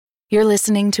You're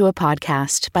listening to a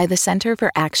podcast by the Center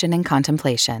for Action and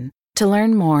Contemplation. To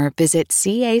learn more, visit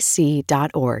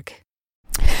cac.org.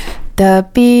 The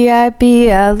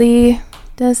Bible.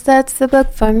 That's the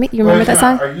book for me. You remember that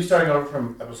song? Are you starting over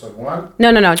from episode 1?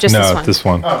 No, just this one. This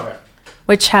one. Oh, okay.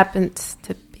 Which happens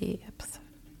to be episode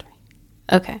 3.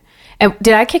 Okay. And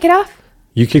did I kick it off?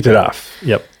 You kicked it off.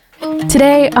 Yep.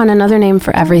 Today, on Another Name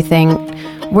for Everything,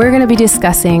 we're going to be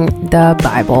discussing the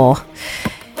Bible.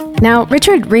 Now,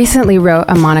 Richard recently wrote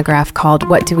a monograph called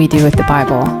What Do We Do with the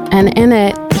Bible? And in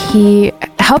it, he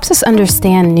helps us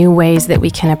understand new ways that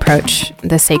we can approach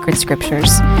the sacred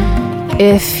scriptures.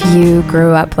 If you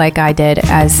grew up like I did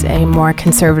as a more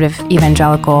conservative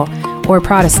evangelical or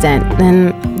Protestant,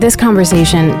 then this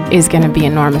conversation is going to be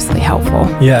enormously helpful.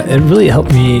 Yeah, it really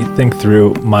helped me think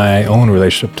through my own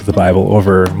relationship to the Bible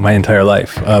over my entire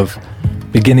life, of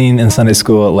beginning in Sunday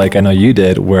school, like I know you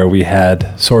did, where we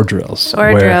had sword drills.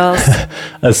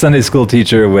 A Sunday school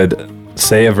teacher would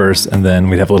say a verse, and then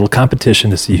we'd have a little competition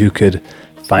to see who could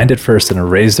find it first and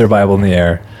raise their Bible in the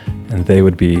air, and they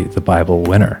would be the Bible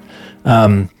winner.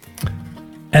 And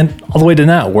all the way to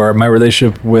now, where my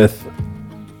relationship with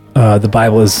the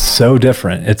Bible is so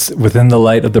different. It's within the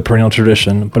light of the perennial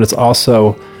tradition, but it's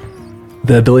also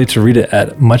the ability to read it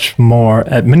at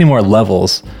many more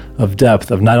levels of depth,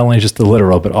 of not only just the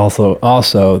literal, but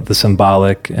also the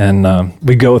symbolic. And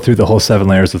we go through the whole 7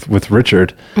 layers with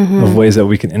Richard of ways that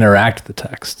we can interact with the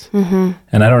text. And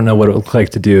I don't know what it would look like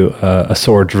to do a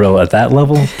sword drill at that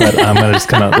level, but I'm going to just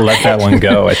kind of let that one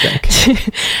go, I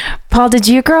think. Paul, did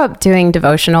you grow up doing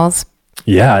devotionals?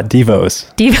 Yeah, Devos.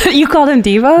 You called them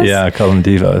Devos? Yeah, I call them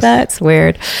Devos. That's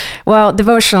weird. Well,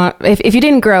 devotional, if you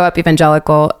didn't grow up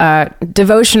evangelical,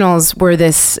 devotionals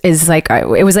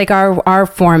it was like our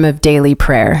form of daily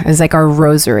prayer. It was like our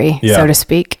rosary, so to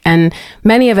speak. And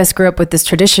many of us grew up with this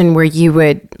tradition where you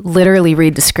would literally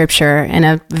read the scripture in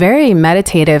a very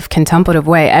meditative, contemplative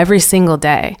way every single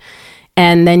day.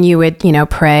 And then you would,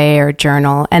 pray or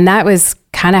journal. And that was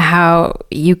kind of how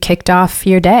you kicked off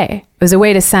your day. It was a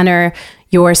way to center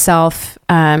yourself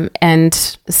and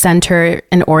center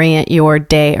and orient your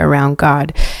day around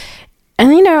God.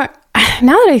 And, now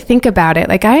that I think about it,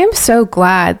 I am so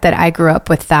glad that I grew up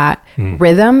with that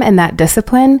rhythm and that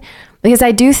discipline, because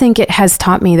I do think it has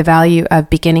taught me the value of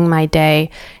beginning my day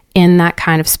in that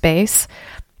kind of space.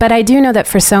 But I do know that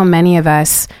for so many of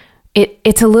us,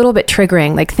 it's a little bit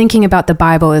triggering. Thinking about the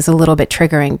Bible is a little bit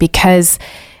triggering, because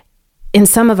in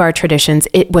some of our traditions,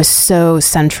 it was so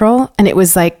central, and it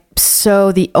was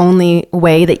so the only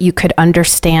way that you could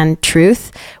understand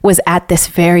truth was at this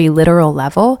very literal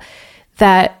level,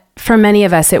 that for many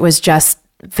of us, it was just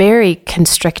very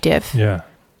constrictive. Yeah.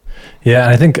 Yeah.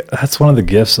 And I think that's one of the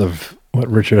gifts of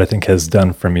what Richard, I think, has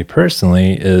done for me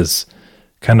personally, is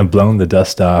kind of blown the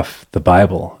dust off the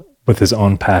Bible with his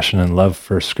own passion and love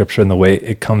for scripture and the way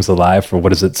it comes alive for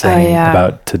what is it saying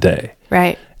about today.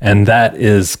 Right. And that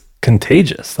is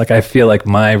contagious. I feel like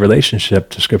my relationship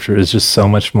to scripture is just so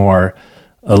much more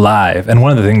alive. And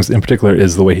one of the things in particular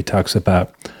is the way he talks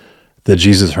about the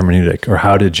Jesus hermeneutic, or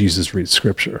how did Jesus read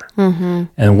scripture,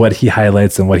 and what he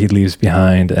highlights and what he leaves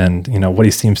behind, and what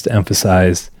he seems to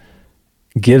emphasize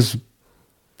gives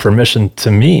permission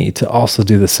to me to also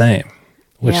do the same,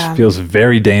 which feels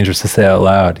very dangerous to say out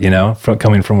loud,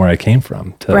 coming from where I came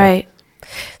from. Right.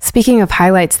 Speaking of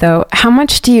highlights, though, how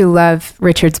much do you love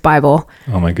Richard's Bible?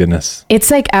 Oh my goodness! It's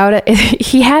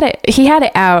he had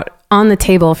it out on the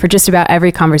table for just about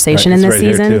every conversation in this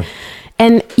season.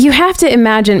 And you have to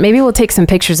imagine, maybe we'll take some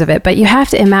pictures of it, but you have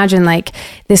to imagine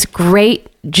this great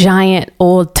giant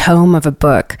old tome of a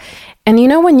book. And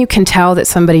when you can tell that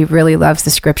somebody really loves the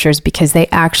scriptures because they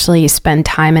actually spend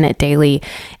time in it daily,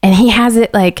 and he has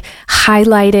it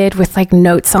highlighted with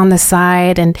notes on the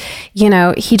side, and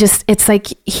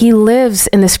it's he lives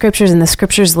in the scriptures and the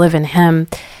scriptures live in him.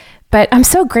 But I'm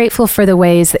so grateful for the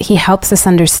ways that he helps us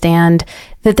understand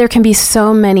that there can be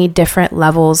so many different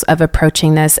levels of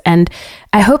approaching this. And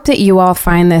I hope that you all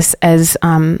find this as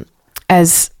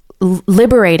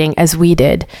liberating as we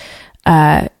did,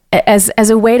 as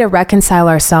a way to reconcile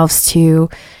ourselves to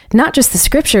not just the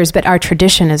scriptures, but our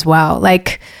tradition as well.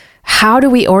 How do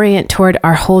we orient toward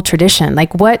our whole tradition?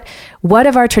 What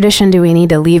of our tradition do we need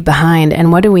to leave behind,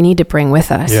 and what do we need to bring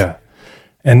with us? Yeah.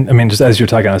 And I mean, just as you're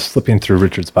talking, I was flipping through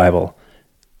Richard's Bible.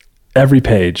 Every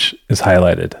page is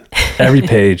highlighted. Every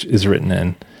page is written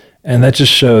in. And that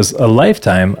just shows a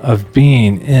lifetime of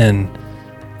being in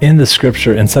the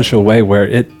scripture in such a way where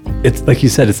it's like you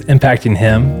said, it's impacting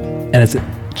him, and it's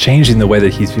changing the way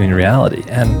that he's viewing reality.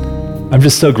 And I'm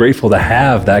just so grateful to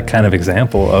have that kind of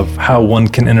example of how one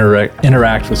can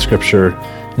interact with Scripture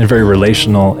in a very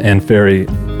relational and very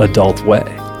adult way.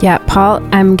 Yeah, Paul,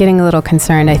 I'm getting a little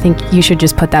concerned. I think you should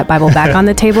just put that Bible back on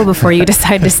the table before you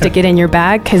decide to stick it in your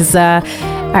bag, because I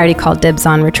already called dibs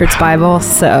on Richard's Bible,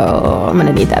 so I'm going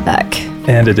to need that back.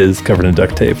 And it is covered in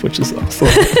duct tape, which is also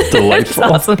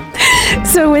delightful. It's awesome.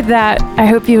 So with that, I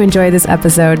hope you enjoy this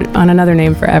episode on Another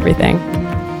Name for Everything.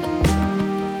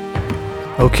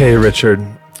 Okay, Richard.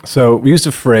 So we used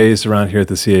a phrase around here at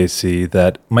the CAC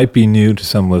that might be new to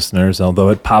some listeners, although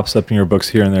it pops up in your books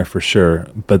here and there for sure,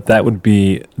 but that would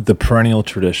be the perennial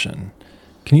tradition.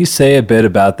 Can you say a bit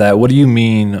about that? What do you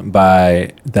mean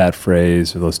by that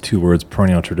phrase or those two words,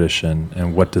 perennial tradition,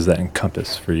 and what does that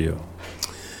encompass for you?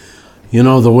 You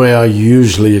know, the way I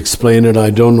usually explain it,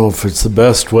 I don't know if it's the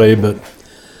best way, but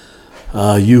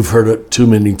you've heard it too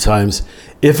many times.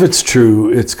 If it's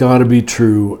true, it's got to be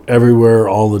true everywhere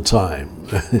all the time.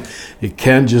 It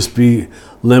can't just be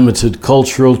limited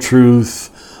cultural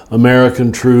truth,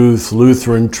 American truth,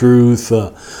 Lutheran truth.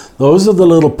 Those are the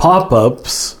little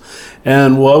pop-ups.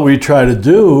 And what we try to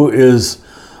do is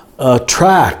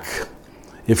track,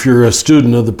 if you're a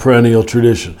student of the perennial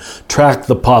tradition, track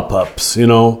the pop-ups,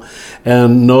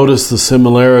 and notice the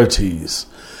similarities.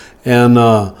 And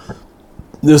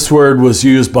this word was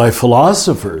used by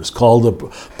philosophers, called the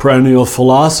perennial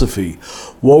philosophy.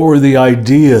 What were the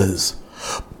ideas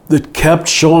that kept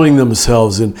showing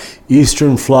themselves in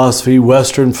Eastern philosophy,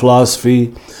 Western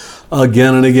philosophy,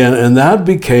 again and again? And that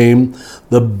became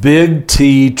the Big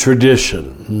T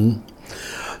tradition.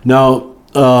 Now,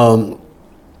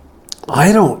 I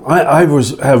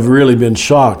have really been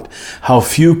shocked how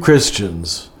few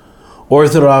Christians,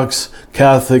 Orthodox,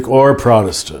 Catholic, or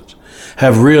Protestant,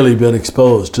 have really been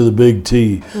exposed to the Big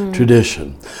T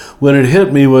tradition. When it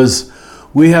hit me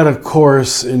we had a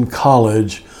course in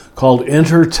college called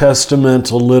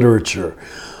Intertestamental Literature.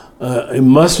 It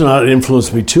must not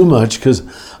influence me too much because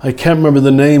I can't remember the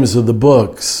names of the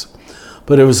books,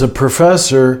 but it was a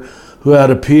professor who had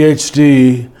a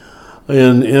PhD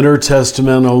in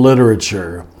intertestamental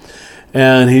literature,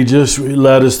 and he just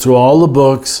led us through all the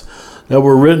books that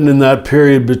were written in that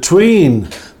period between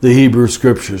the Hebrew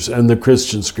Scriptures and the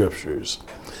Christian Scriptures.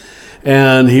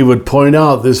 And he would point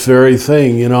out this very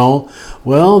thing,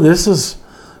 well, this is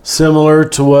similar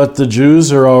to what the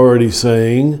Jews are already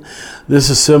saying. This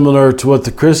is similar to what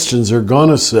the Christians are going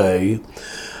to say.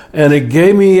 And it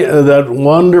gave me that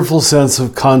wonderful sense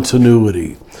of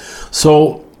continuity.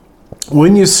 So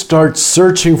when you start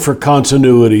searching for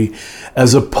continuity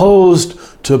as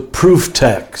opposed to proof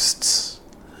texts,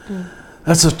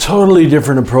 that's a totally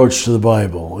different approach to the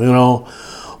Bible.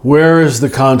 Where is the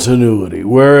continuity?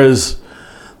 Where is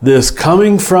this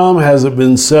coming from? Has it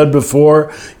been said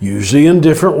before? Usually in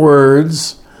different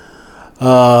words.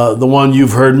 The one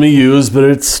you've heard me use, but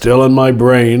it's still in my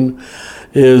brain,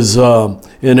 is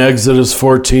in Exodus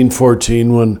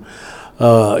 14:14, when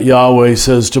Yahweh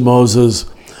says to Moses,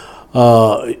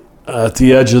 at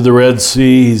the edge of the Red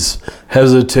Sea, he's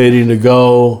hesitating to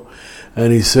go,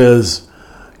 and he says,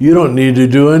 you don't need to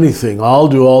do anything. I'll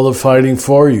do all the fighting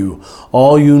for you.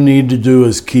 All you need to do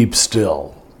is keep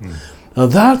still. Now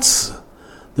that's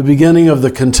the beginning of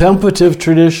the contemplative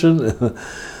tradition.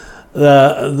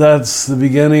 That's the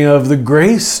beginning of the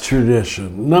grace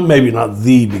tradition. Maybe not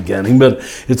the beginning, but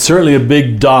it's certainly a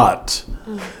big dot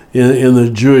in the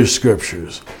Jewish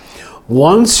Scriptures.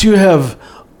 Once you have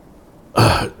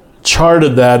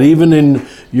charted that, even in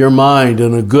your mind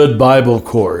in a good Bible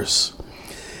course,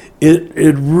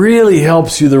 it really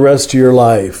helps you the rest of your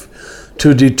life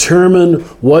to determine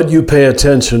what you pay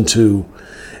attention to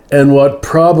and what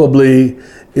probably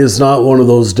is not one of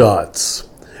those dots.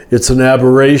 It's an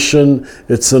aberration,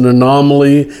 it's an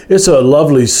anomaly, it's a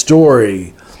lovely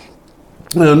story.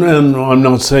 And I'm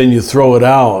not saying you throw it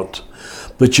out,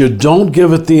 but you don't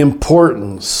give it the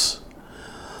importance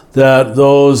that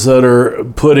those that are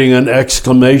putting an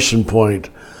exclamation point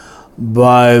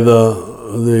by the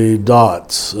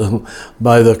dots,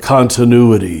 by the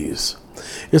continuities.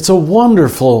 It's a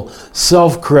wonderful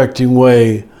self-correcting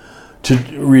way to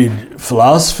read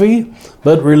philosophy,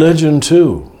 but religion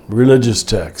too, religious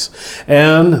texts.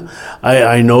 And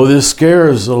I know this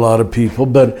scares a lot of people,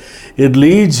 but it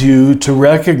leads you to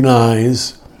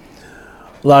recognize,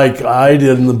 like I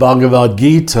did in the Bhagavad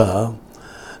Gita,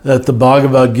 that the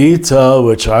Bhagavad Gita,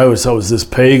 which I always thought was this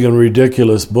pagan,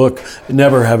 ridiculous book,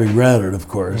 never having read it, of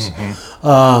course,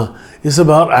 is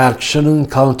about action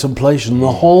and contemplation.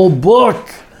 The whole book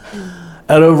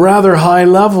at a rather high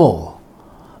level.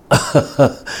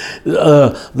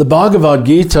 The Bhagavad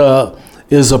Gita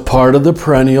is a part of the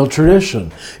perennial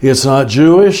tradition. It's not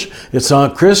Jewish, it's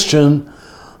not Christian,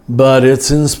 but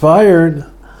it's inspired.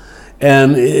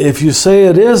 And if you say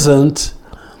it isn't,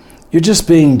 you're just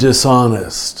being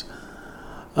dishonest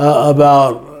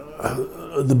about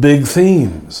the big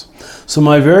themes. So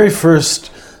my very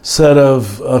first set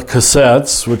of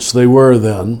cassettes, which they were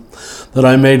then, that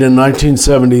I made in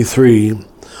 1973,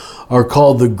 are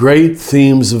called The Great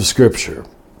Themes of Scripture.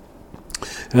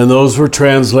 And those were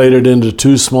translated into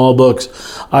 2 small books.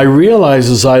 I realize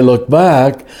as I look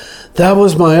back, that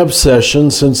was my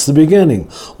obsession since the beginning.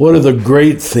 What are the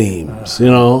great themes,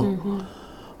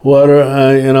 What are,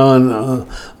 and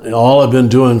all I've been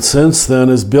doing since then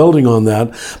is building on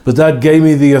that. But that gave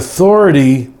me the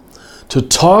authority to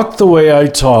talk the way I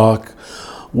talk,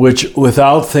 which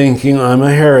without thinking I'm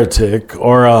a heretic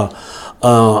or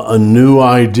a new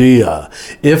idea.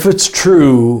 If it's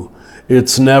true,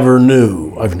 it's never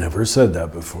new. I've never said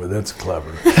that before. That's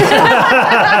clever.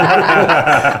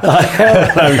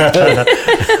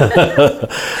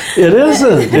 It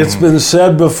isn't. It's been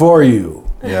said before you.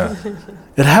 Yeah.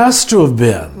 It has to have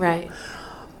been. Right.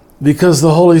 Because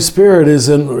the Holy Spirit is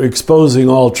exposing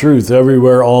all truth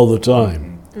everywhere all the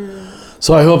time.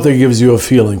 So I hope that gives you a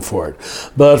feeling for it.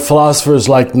 But philosophers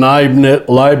like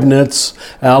Leibniz,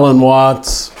 Alan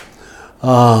Watts,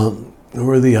 who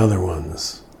are the other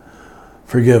ones?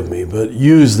 Forgive me, but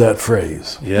use that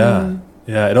phrase. Yeah.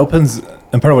 Yeah, it opens,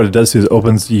 and part of what it does too is it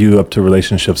opens you up to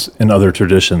relationships in other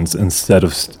traditions instead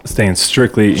of staying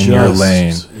strictly in your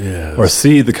lane. Yes. Or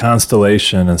see the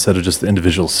constellation instead of just the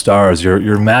individual stars.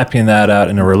 You're mapping that out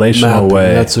in a relational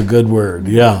way. That's a good word,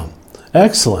 yeah.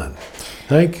 Excellent.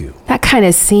 Thank you. That kind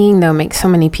of seeing, though, makes so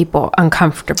many people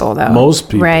uncomfortable, though. Most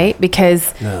people. Right?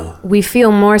 Because we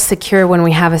feel more secure when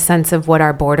we have a sense of what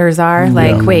our borders are.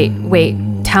 Like,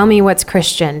 wait, tell me what's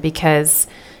Christian, because,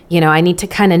 I need to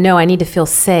kind of know, I need to feel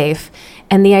safe.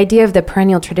 And the idea of the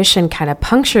perennial tradition kind of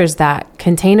punctures that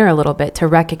container a little bit to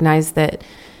recognize that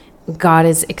God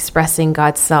is expressing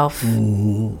God's self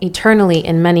eternally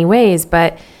in many ways.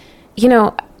 But,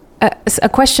 a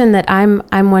question that I'm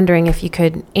wondering if you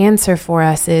could answer for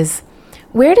us is,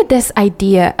 where did this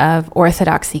idea of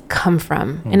orthodoxy come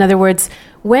from? In other words,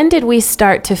 when did we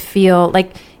start to feel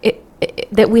like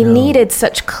that we needed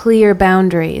such clear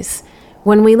boundaries?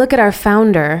 When we look at our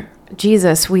founder,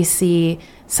 Jesus, we see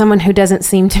someone who doesn't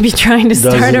seem to be trying to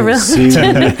start a religion. Doesn't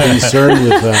seem to be concerned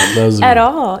with that, doesn't at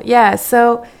all. Yeah,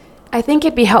 so I think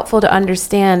it'd be helpful to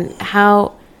understand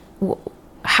how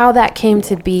that came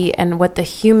to be and what the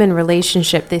human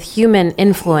relationship, the human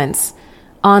influence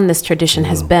on this tradition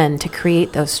has been to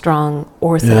create those strong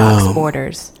orthodox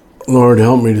borders. Lord,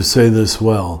 help me to say this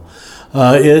well.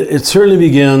 It certainly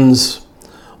begins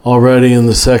already in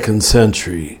the 2nd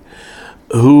century.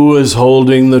 Who is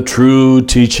holding the true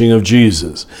teaching of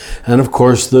Jesus? And of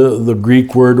course, the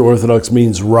Greek word orthodox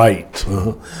means right.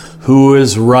 Who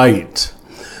is right?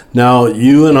 Now,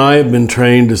 you and I have been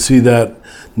trained to see that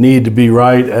need to be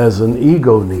right as an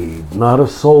ego need, not a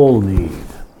soul need.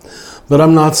 But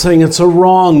I'm not saying it's a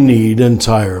wrong need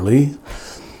entirely.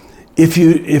 If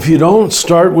you don't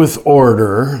start with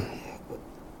order,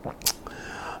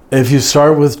 if you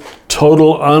start with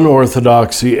total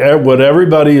unorthodoxy, what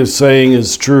everybody is saying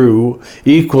is true,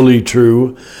 equally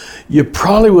true, you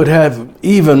probably would have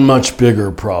even much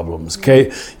bigger problems. Okay?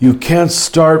 You can't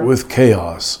start with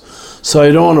chaos. So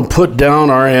I don't want to put down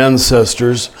our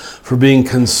ancestors for being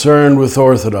concerned with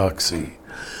orthodoxy.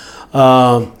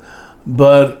 But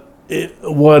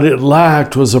what it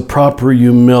lacked was a proper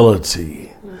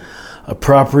humility. A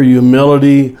proper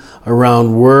humility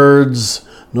around words,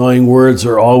 knowing words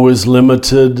are always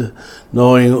limited,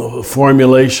 knowing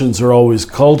formulations are always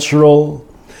cultural.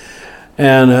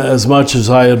 And as much as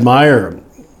I admire,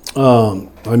 I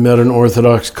met an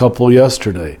Orthodox couple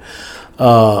yesterday,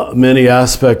 many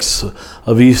aspects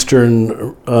of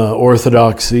Eastern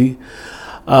Orthodoxy.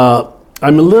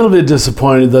 I'm a little bit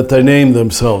disappointed that they named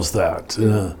themselves that.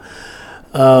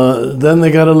 Then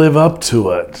they got to live up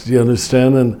to it, you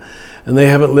understand? And they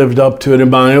haven't lived up to it, in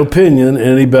my opinion,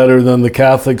 any better than the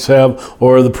Catholics have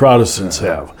or the Protestants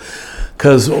have.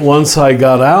 Because once I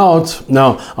got out,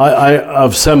 now I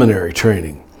have seminary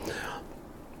training.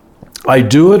 I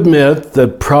do admit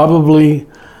that probably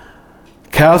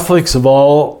Catholics of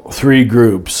all 3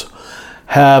 groups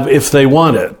have, if they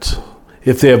want it,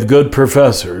 if they have good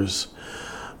professors,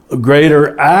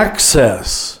 greater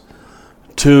access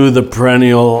to the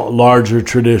perennial larger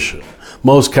tradition.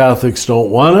 Most Catholics don't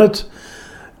want it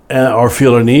or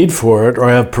feel a need for it or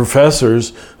have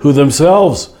professors who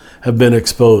themselves have been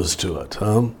exposed to it.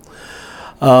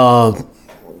 But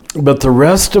the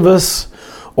rest of us,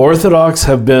 Orthodox,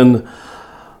 have been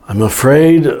I'm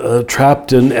afraid,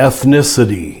 trapped in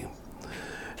ethnicity.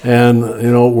 And,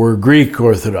 we're Greek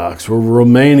Orthodox, we're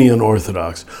Romanian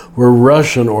Orthodox, we're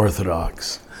Russian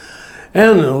Orthodox.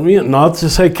 And not to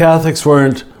say Catholics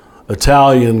weren't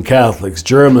Italian Catholics,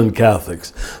 German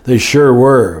Catholics. They sure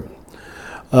were.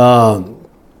 But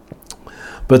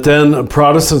then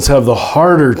Protestants have the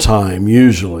harder time,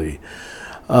 usually,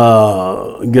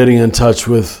 getting in touch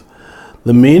with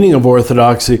the meaning of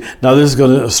orthodoxy. Now, this is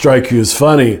going to strike you as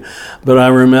funny, but I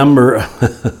remember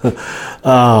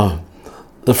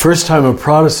the first time a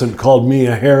Protestant called me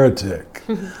a heretic.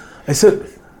 I said,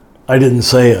 I didn't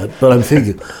say it, but I'm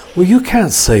thinking, well, you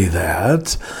can't say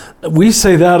that. We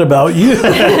say that about you.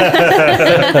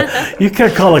 You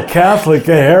can't call a Catholic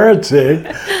a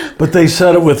heretic. But they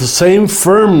said it with the same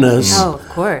firmness. Oh, of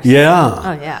course. Yeah.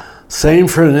 Oh, yeah. Same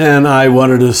for, and I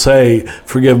wanted to say,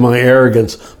 forgive my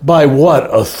arrogance, by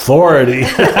what authority?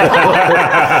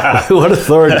 By what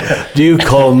authority do you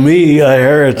call me a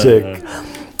heretic?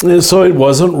 And so it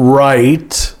wasn't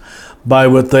right by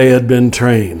what they had been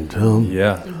trained.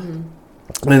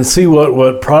 And see,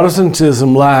 what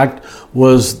Protestantism lacked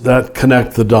was that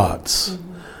connect the dots.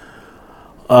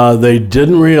 They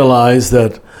didn't realize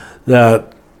that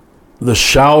the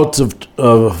shouts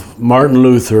of Martin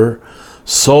Luther,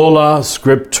 sola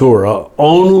scriptura,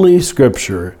 only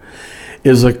scripture,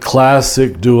 is a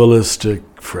classic dualistic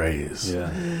phrase.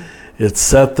 It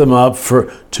set them up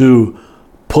to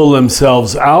pull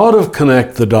themselves out of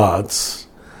connect the dots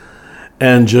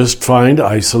and just find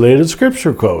isolated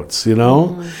scripture quotes,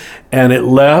 and it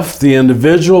left the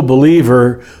individual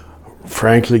believer,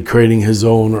 frankly, creating his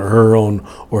own or her own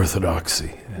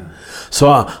orthodoxy. So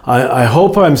I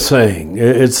hope I'm saying,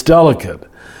 it's delicate,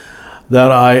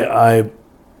 that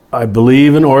I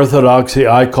believe in orthodoxy.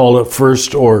 I call it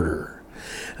first order.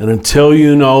 And until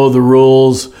you know the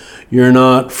rules, you're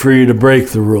not free to break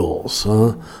the rules.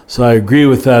 So I agree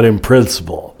with that in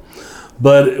principle.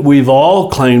 But we've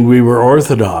all claimed we were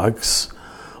Orthodox,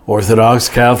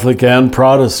 Catholic, and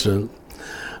Protestant.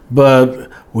 But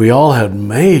we all had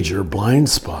major blind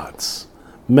spots.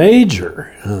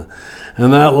 Major.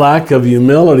 And that lack of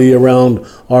humility around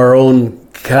our own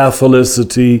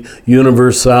Catholicity,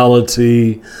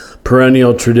 universality,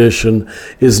 perennial tradition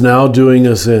is now doing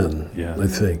us in, I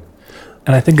think.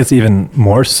 And I think it's even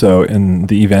more so in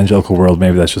the evangelical world.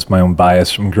 Maybe that's just my own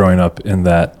bias from growing up in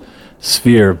that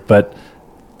sphere. But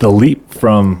the leap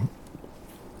from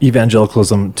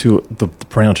evangelicalism to the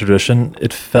perennial tradition,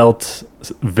 it felt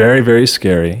very, very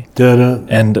scary.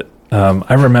 And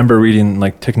I remember reading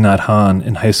like Thich Nhat Hanh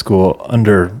in high school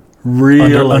undercover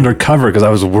because I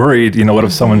was worried, what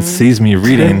if someone sees me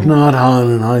reading? Thich Nhat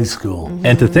Hanh in high school.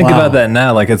 And to think about that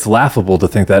now, like it's laughable to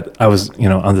think that I was,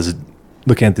 on this,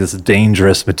 looking at this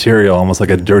dangerous material, almost like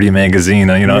a dirty magazine,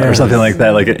 or something like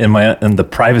that, like in the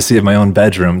privacy of my own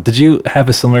bedroom. Did you have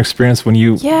a similar experience when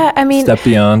you stepped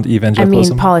beyond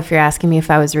evangelicalism? Paul, if you're asking me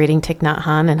if I was reading Thich Nhat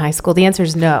Hanh in high school, the answer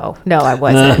is no. No, I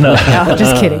wasn't. No,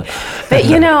 just kidding. But,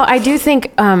 I do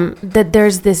think that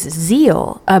there's this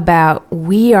zeal about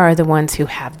we are the ones who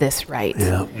have this right.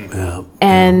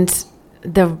 And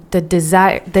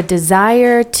the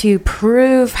desire to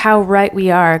prove how right we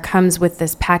are comes with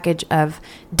this package of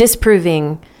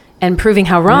disproving and proving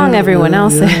how wrong everyone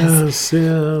else is.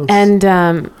 And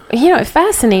it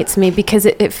fascinates me because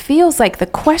it feels like the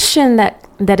question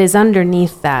that is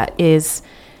underneath that is,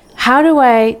 how do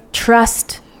I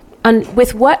trust?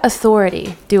 With what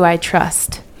authority do I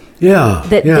trust?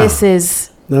 This is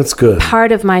that's good.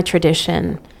 Part of my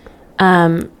tradition.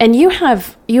 And you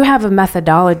have a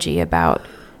methodology about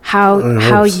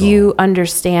how you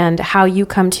understand, how you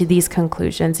come to these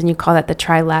conclusions, and you call that the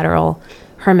trilateral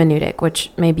hermeneutic,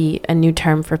 which may be a new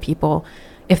term for people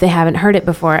if they haven't heard it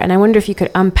before. And I wonder if you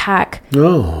could unpack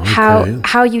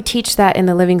how you teach that in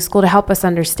the Living School to help us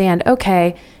understand,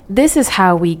 okay, this is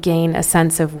how we gain a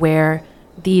sense of where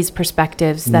these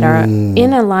perspectives that are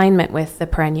in alignment with the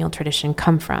perennial tradition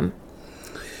come from.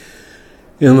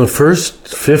 In the first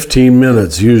 15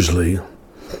 minutes, usually,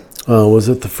 was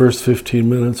it the first 15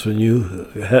 minutes when you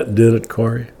did it,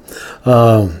 Corey?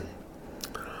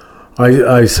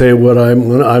 I say what I'm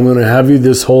going to have you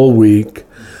this whole week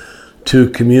to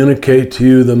communicate to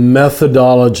you the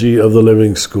methodology of the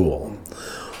Living School.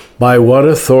 By what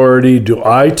authority do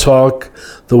I talk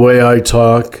the way I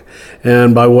talk,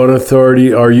 and by what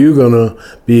authority are you going to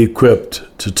be equipped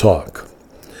to talk?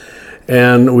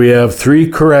 And we have 3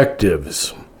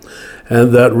 correctives,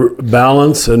 and that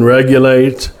balance and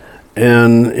regulate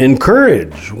and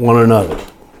encourage one another.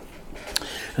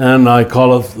 And I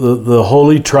call it the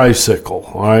holy tricycle,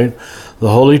 all right? The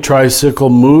holy tricycle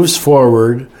moves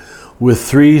forward with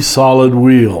 3 solid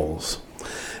wheels.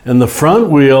 And the front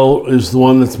wheel is the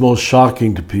one that's most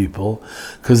shocking to people,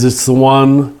 because it's the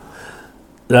one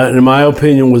that, in my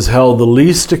opinion, was held the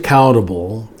least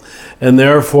accountable, and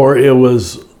therefore it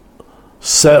was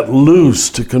set loose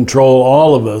to control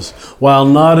all of us while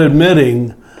not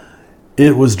admitting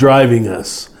it was driving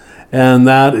us. And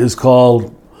that is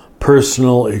called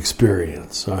personal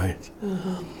experience, right?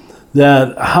 Mm-hmm.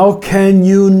 That how can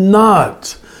you not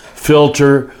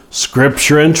filter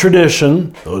Scripture and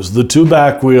tradition, those are the 2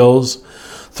 back wheels,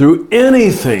 through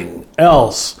anything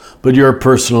else but your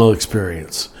personal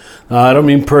experience? Now, I don't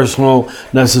mean personal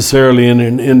necessarily in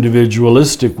an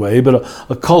individualistic way, but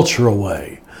a cultural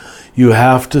way. You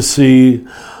have to see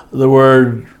the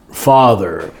word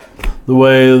Father, the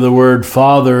way the word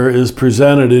Father is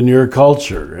presented in your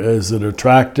culture. Is it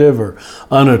attractive or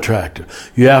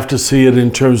unattractive? You have to see it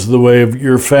in terms of the way of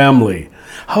your family.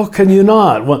 How can you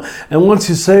not? Well, and once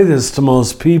you say this to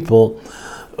most people,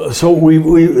 so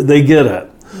they get it.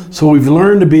 Mm-hmm. So we've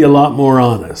learned to be a lot more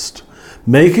honest.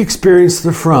 Make experience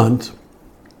the front,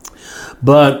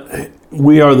 but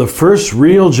we are the first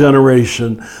real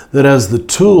generation that has the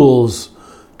tools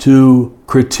to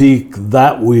critique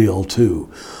that wheel too.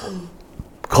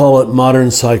 Call it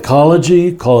modern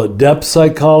psychology, call it depth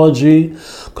psychology,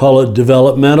 call it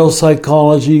developmental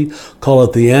psychology, call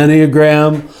it the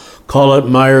Enneagram, call it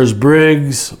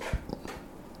Myers-Briggs.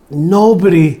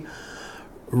 Nobody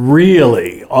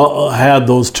really had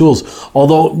those tools.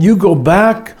 Although you go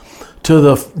back to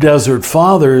the Desert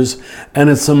Fathers, and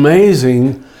it's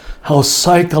amazing how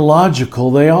psychological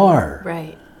they are.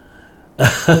 Right.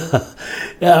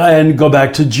 Yeah, and go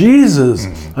back to Jesus.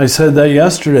 Mm-hmm. I said that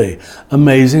yesterday.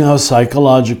 Amazing how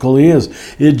psychological he is.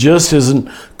 It just isn't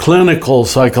clinical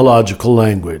psychological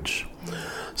language.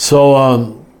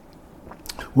 So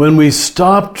when we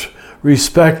stopped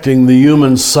respecting the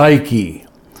human psyche,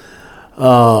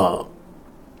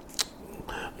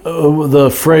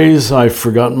 the phrase, I've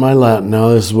forgotten my Latin now,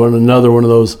 this is another one of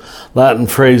those Latin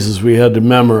phrases we had to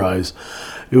memorize.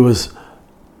 It was,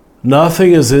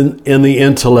 nothing is in the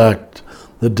intellect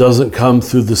that doesn't come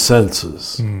through the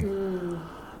senses. Mm.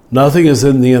 Nothing is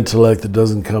in the intellect that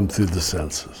doesn't come through the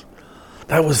senses.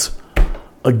 That was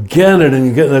again and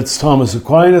again. That's Thomas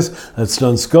Aquinas, that's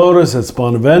Duns Scotus, that's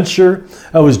Bonaventure.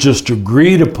 That was just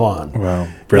agreed upon. Wow,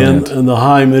 brilliant. In the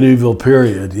high medieval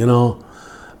period, you know.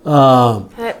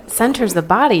 That centers the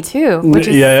body too, which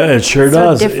is it sure so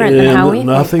does. different than how we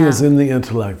nothing think is in the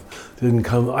intellect. Didn't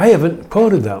come. I haven't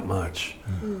quoted that much.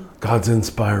 God's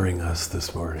inspiring us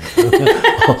this morning.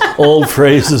 Old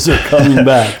phrases are coming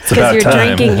back. Because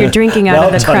you're drinking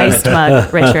out of the Christ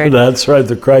mug, Richard. That's right,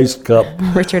 the Christ cup.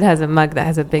 Richard has a mug that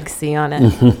has a big C on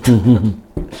it.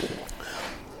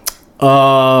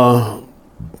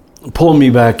 Pull me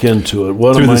back into it.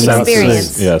 What Through am I the not experience.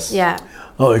 saying? Yes. Yeah.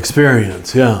 Oh,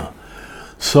 experience, yeah.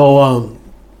 So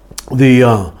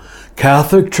the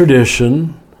Catholic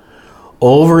tradition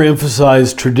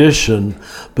overemphasized tradition,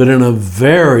 but in a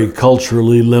very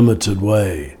culturally limited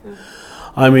way.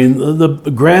 I mean,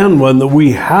 the grand one that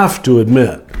we have to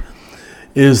admit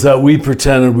is that we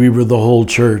pretended we were the whole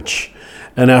church,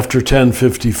 and after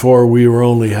 1054 we were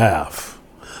only half.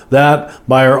 That,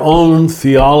 by our own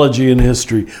theology and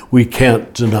history, we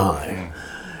can't deny.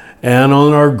 And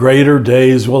on our greater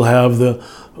days we'll have the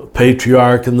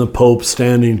Patriarch and the Pope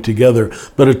standing together,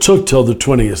 but it took till the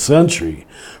 20th century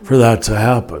for that to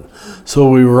happen. So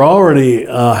we were already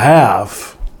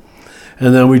half,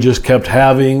 and then we just kept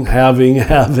having, HALV,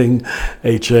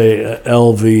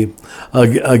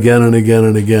 again and again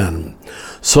and again.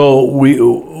 So we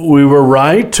were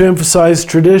right to emphasize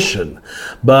tradition,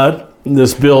 but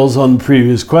this builds on the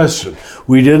previous question.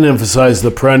 We didn't emphasize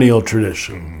the perennial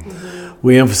tradition. Mm-hmm.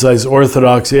 We emphasized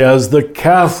orthodoxy as the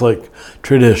Catholic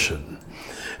tradition.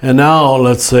 And now,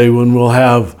 let's say, when we'll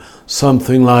have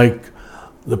something like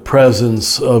the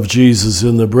presence of Jesus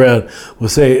in the bread, we'll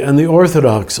say, and the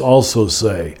Orthodox also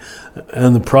say,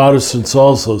 and the Protestants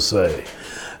also say.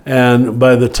 And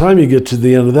by the time you get to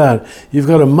the end of that, you've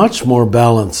got a much more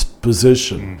balanced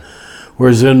position.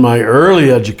 Whereas in my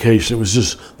early education, it was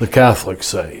just the Catholics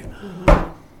say,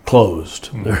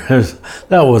 closed.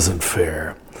 That wasn't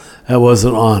fair. That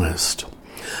wasn't honest.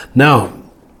 Now,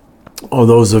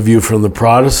 those of you from the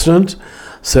Protestant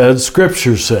said,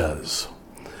 Scripture says.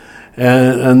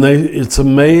 And it's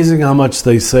amazing how much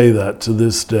they say that to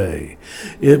this day.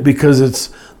 Because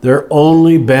it's their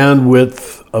only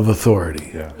bandwidth of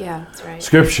authority. Yeah, that's right.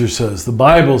 Scripture says, the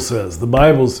Bible says, the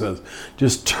Bible says.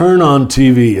 Just turn on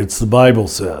TV, it's the Bible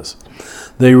says.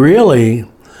 They really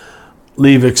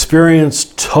leave experience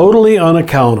totally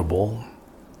unaccountable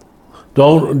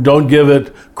Don't give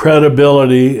it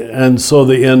credibility, and so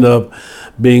they end up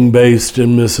being based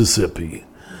in Mississippi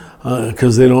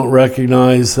because they don't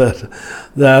recognize that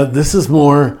this is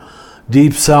more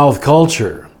Deep South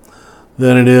culture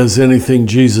than it is anything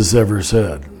Jesus ever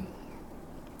said.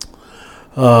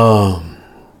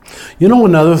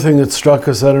 Another thing that struck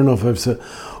us, I don't know if I've said,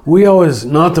 we always,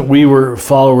 not that we were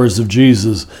followers of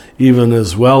Jesus even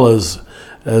as well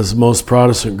as most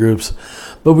Protestant groups,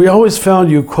 but we always found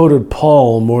you quoted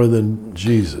Paul more than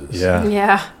Jesus.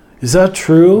 Yeah. Is that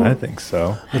true? I think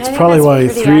so. That's probably why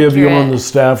 3 of you on the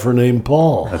staff are named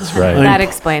Paul. That's right. That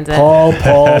explains it. Paul.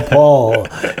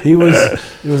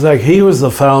 It was like he was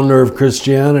the founder of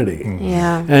Christianity.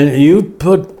 Yeah. And you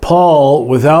put Paul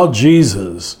without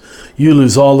Jesus, you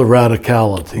lose all the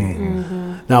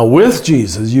radicality. Now with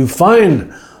Jesus, you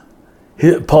find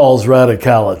Paul's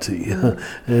radicality.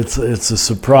 It's a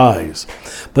surprise.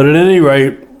 But at any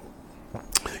rate,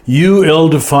 you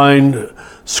ill-defined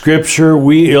Scripture,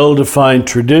 we ill-defined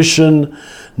tradition.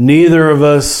 Neither of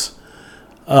us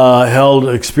held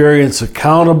experience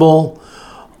accountable.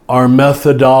 Our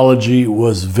methodology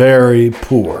was very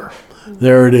poor.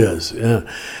 There it is.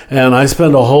 And I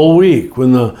spend a whole week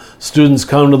when the students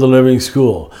come to the Living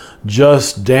School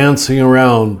just dancing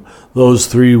around those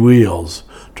 3 wheels,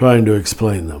 trying to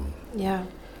explain them. Yeah.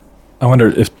 I wonder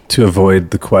if, to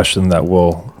avoid the question that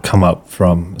will come up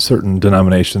from certain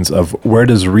denominations of where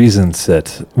does reason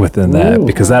sit within that,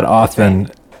 because that often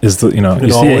is the,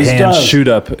 you see a hand shoot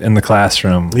up in the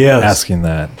classroom asking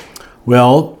that.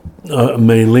 Well,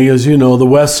 mainly, as you know, the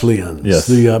Wesleyans,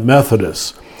 the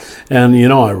Methodists. And,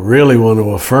 I really want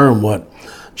to affirm what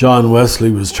John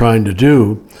Wesley was trying to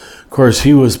do. Of course,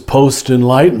 he was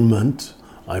post-Enlightenment,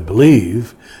 I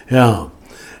believe,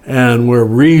 and where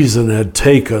reason had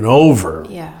taken over.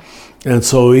 Yeah. And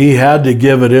so he had to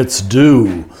give it its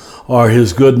due, or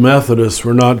his good Methodists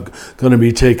were not going to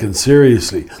be taken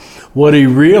seriously. What he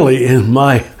really, in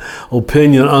my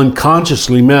opinion,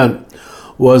 unconsciously meant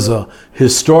was a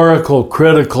historical,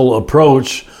 critical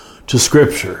approach to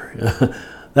Scripture.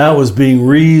 That was being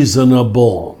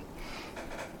reasonable.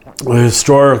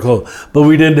 Historical, but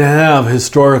we didn't have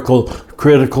historical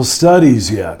critical studies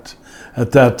yet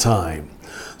at that time.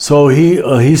 So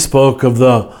he spoke of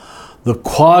the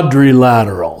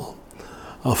quadrilateral,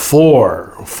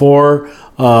 four.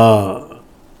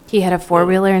 He had a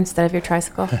 4-wheeler instead of your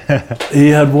tricycle? He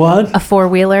had what? A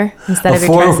 4-wheeler instead of your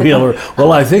tricycle? A 4-wheeler.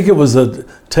 Well, I think it was a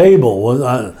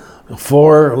table.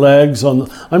 4 legs on.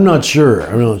 I'm not sure.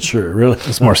 Really,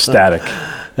 it's more static.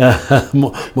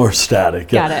 More static.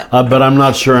 Got it. But I'm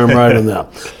not sure I'm right on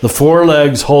that. The 4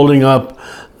 legs holding up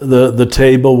the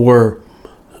table were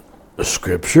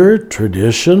Scripture,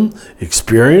 tradition,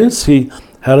 experience. He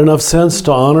had enough sense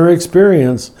to honor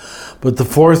experience, but the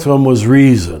 4th one was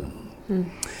reason.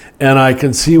 And I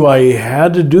can see why he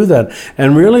had to do that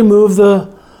and really move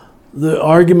the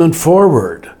argument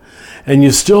forward. And you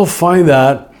still find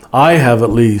that, I have at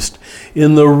least,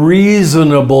 in the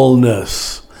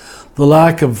reasonableness, the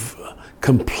lack of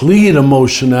complete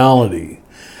emotionality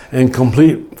and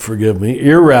complete,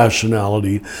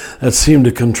 irrationality that seem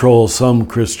to control some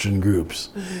Christian groups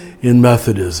in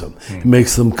Methodism. It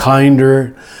makes them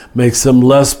kinder, makes them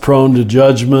less prone to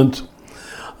judgment.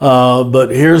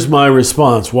 But here's my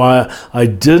response, why I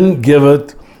didn't give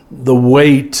it the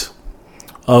weight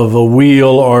of a wheel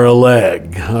or a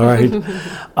leg, all right?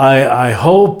 I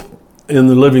hope in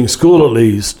the Living School at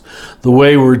least, the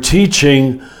way we're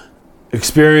teaching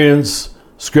experience,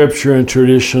 Scripture, and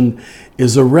tradition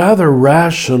is a rather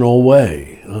rational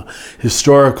way.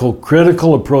 Historical,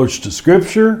 critical approach to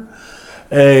Scripture,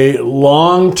 a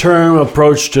long-term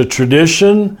approach to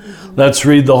tradition. Let's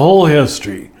read the whole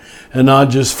history and not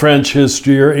just French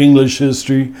history or English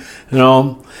history,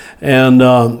 and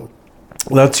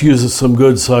let's use some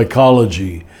good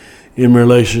psychology in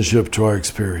relationship to our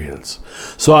experience.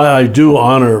 So I do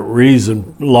honor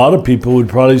reason. A lot of people would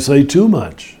probably say too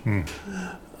much.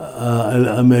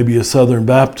 Maybe a Southern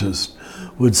Baptist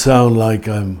would sound like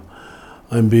I'm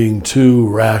being too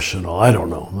rational. I don't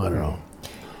know.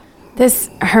 This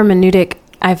hermeneutic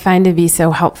I find to be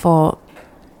so helpful,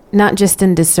 not just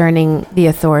in discerning the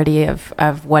authority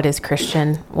of what is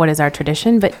Christian, what is our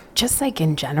tradition, but just like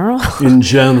in general. In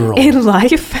general. In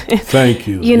life. Thank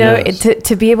you.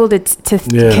 To be able to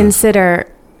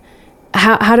consider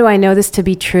how do I know this to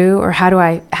be true, or how do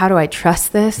I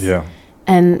trust this? Yeah.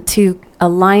 And to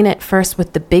align it first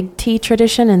with the big T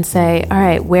tradition and say, all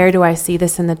right, where do I see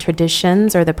this in the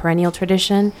traditions or the perennial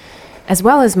tradition, as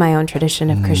well as my own tradition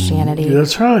of Christianity?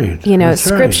 That's right.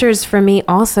 Scriptures for me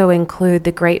also include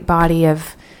the great body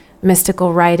of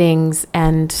mystical writings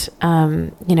and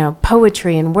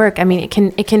poetry and work. I mean, it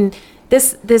can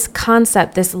this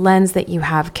concept, this lens that you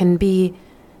have can be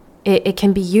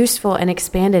useful and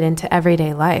expanded into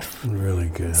everyday life. Really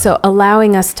good. So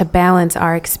allowing us to balance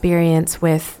our experience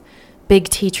with Big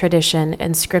T tradition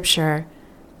and scripture,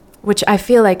 which I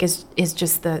feel like is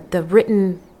just the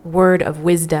written word of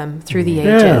wisdom through the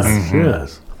ages. Yes,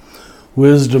 yes.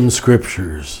 Wisdom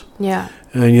scriptures. Yeah.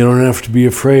 And you don't have to be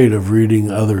afraid of reading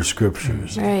other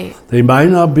scriptures. Right. They might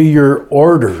not be your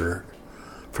order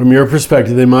from your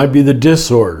perspective. They might be the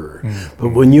disorder. But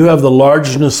when you have the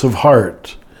largeness of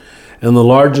heart and the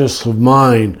largeness of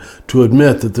mind to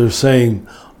admit that they're saying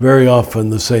very often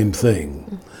the same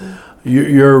thing,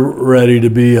 you're ready to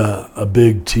be a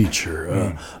big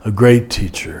teacher, a great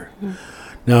teacher.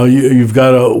 Now, you've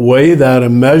got to weigh that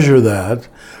and measure that,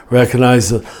 recognize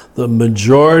that the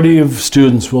majority of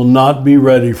students will not be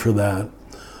ready for that,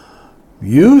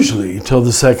 usually till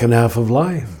the second half of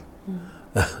life,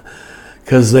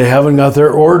 because they haven't got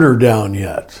their order down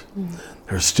yet.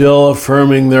 They're still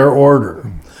affirming their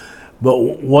order.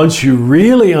 But once you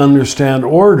really understand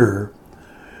order,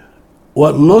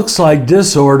 what looks like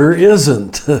disorder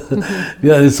isn't.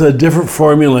 Yeah, it's a different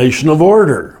formulation of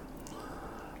order.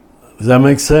 Does that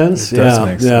make sense? It does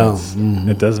make sense.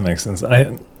 It does make sense.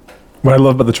 What I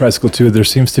love about the tricycle too, there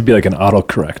seems to be like an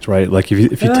autocorrect, right? Like if you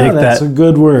take that's a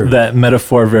good word. that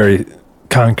metaphor very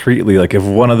concretely, like if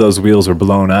one of those wheels were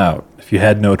blown out, if you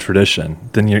had no tradition,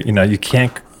 then you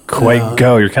can't quite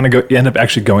go. You're you end up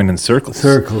actually going in circles.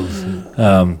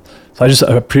 So I just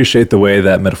appreciate the way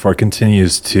that metaphor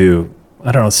continues to,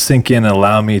 I don't know, sink in and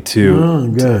allow me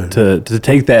to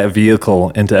take that vehicle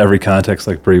into every context,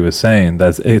 like Bree was saying.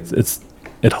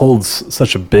 It holds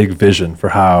such a big vision for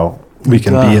how we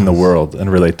can be in the world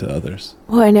and relate to others.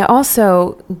 Well, and it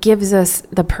also gives us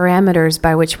the parameters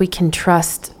by which we can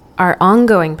trust our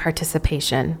ongoing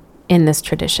participation in this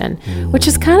tradition, which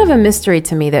is kind of a mystery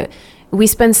to me, that we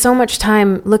spend so much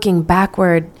time looking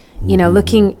backward,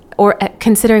 looking or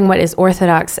considering what is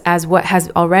orthodox as what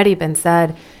has already been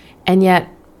said, and yet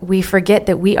we forget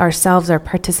that we ourselves are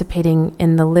participating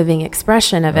in the living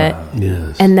expression of it,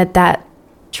 and that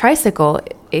tricycle,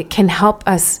 it can help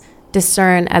us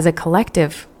discern as a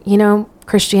collective,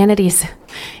 Christianity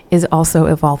is also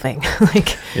evolving.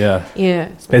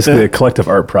 It's basically a collective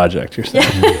art project, you're saying.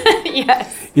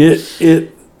 Yes.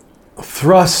 It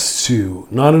thrusts you,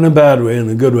 not in a bad way, in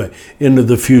a good way, into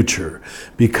the future,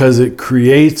 because it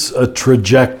creates a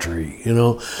trajectory,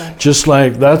 just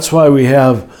like that's why we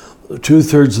have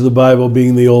 2/3 of the Bible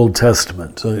being the Old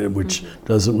Testament, which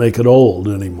doesn't make it old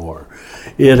anymore.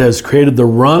 It has created the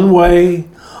runway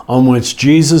on which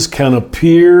Jesus can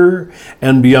appear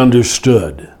and be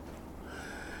understood.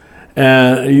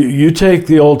 And you take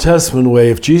the Old Testament way,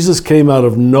 if Jesus came out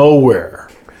of nowhere,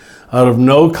 out of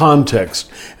no context,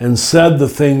 and said the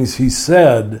things he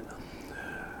said,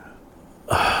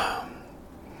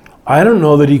 I don't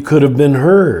know that he could have been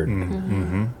heard.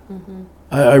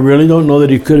 I really don't know that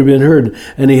he could have been heard.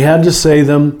 And he had to say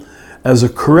them as a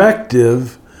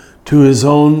corrective to his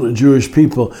own Jewish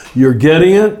people. You're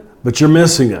getting it, but you're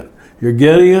missing it. You're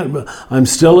getting it, but I'm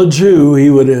still a Jew,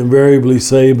 he would invariably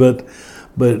say, but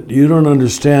you don't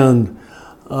understand,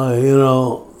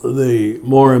 the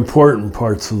more important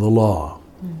parts of the law.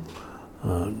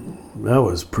 That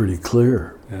was pretty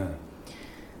clear. Yeah.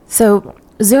 So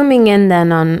zooming in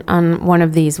then on one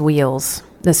of these wheels,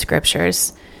 the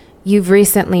scriptures, you've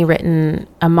recently written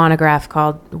a monograph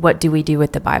called What Do We Do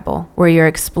with the Bible, where you're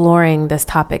exploring this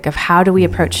topic of how do we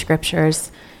approach scriptures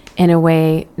in a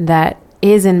way that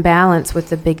is in balance with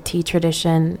the Big T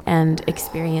tradition and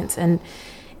experience. And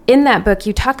in that book,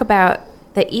 you talk about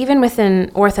that even within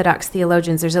Orthodox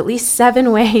theologians, there's at least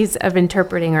 7 ways of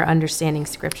interpreting or understanding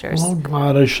scriptures. Oh,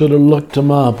 God, I should have looked them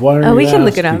up. Why are we can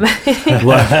look it up.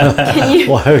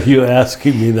 Why are you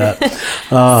asking me that?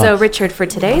 So, Richard, for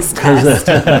today's test.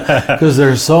 Because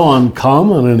they're so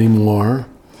uncommon anymore.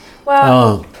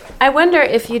 Well, I wonder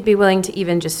if you'd be willing to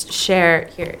even just share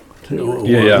here.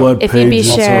 What if you'd be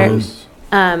share,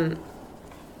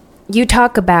 you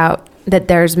talk about that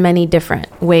there's many different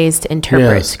ways to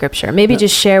interpret scripture. Maybe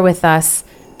just share with us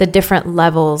the different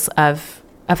levels of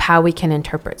how we can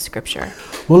interpret scripture.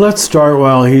 Well, let's start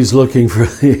while he's looking for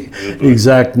the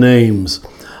exact names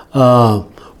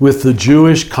with the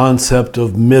Jewish concept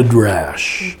of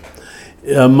midrash.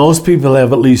 Most people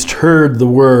have at least heard the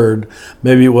word,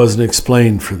 maybe it wasn't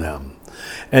explained for them.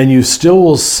 And you still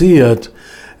will see it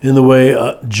in the way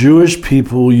Jewish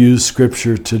people use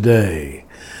scripture today.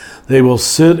 They will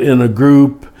sit in a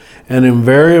group and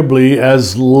invariably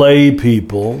as lay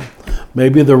people,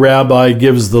 maybe the rabbi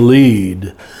gives the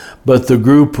lead, but the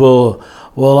group will,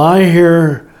 well, I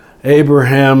hear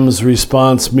Abraham's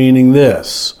response meaning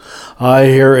this. I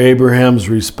hear Abraham's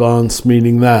response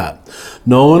meaning that.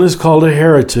 No one is called a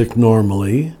heretic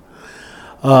normally.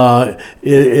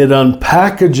 It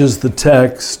unpackages the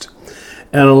text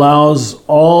and allows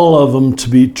all of them to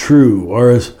be true.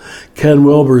 Or as Ken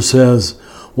Wilber says,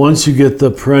 once you get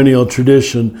the perennial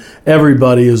tradition,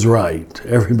 everybody is right.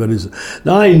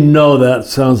 Now I know that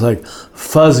sounds like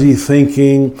fuzzy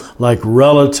thinking, like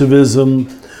relativism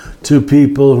to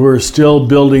people who are still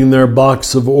building their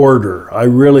box of order. I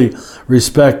really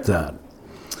respect that.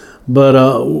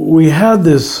 But we had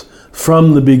this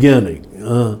from the beginning.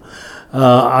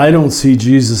 I don't see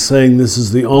Jesus saying this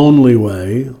is the only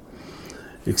way,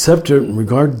 except in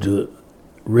regard to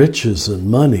riches and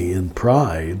money and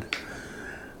pride.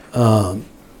 But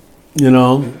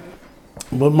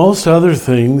most other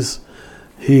things,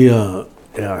 here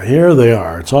they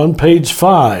are. It's on page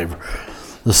 5.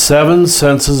 The 7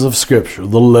 senses of Scripture.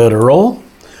 The literal,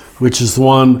 which is the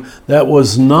one that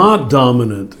was not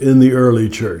dominant in the early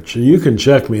church. And you can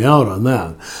check me out on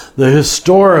that. The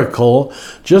historical,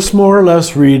 just more or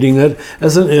less reading it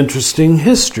as an interesting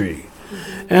history.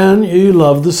 And you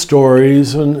love the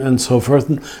stories and so forth.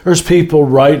 And there's people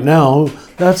right now,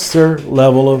 that's their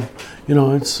level of,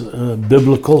 it's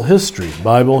biblical history,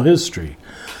 Bible history.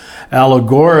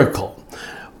 Allegorical.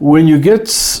 When you get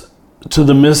to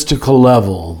the mystical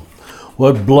level,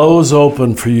 what blows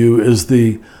open for you is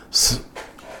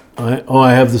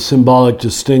I have the symbolic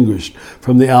distinguished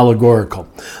from the allegorical.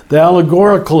 The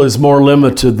allegorical is more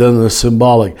limited than the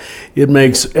symbolic. It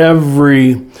makes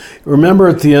remember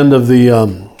at the end of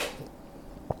the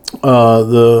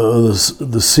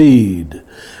seed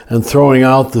and throwing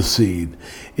out the seed.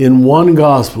 In one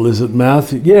gospel, is it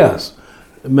Matthew? Yes,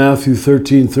 Matthew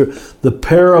 13, the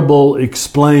parable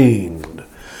explained.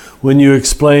 When you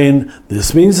explain,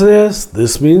 this means this,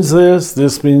 this means this,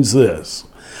 this means this.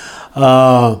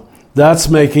 That's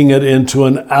making it into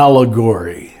an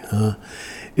allegory.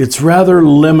 It's rather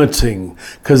limiting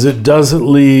because it doesn't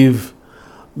leave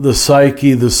the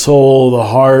psyche, the soul, the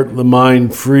heart, the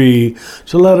mind free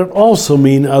to let it also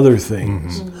mean other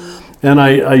things. Mm-hmm. And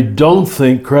I don't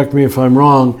think, correct me if I'm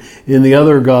wrong, in the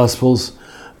other Gospels,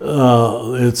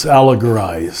 it's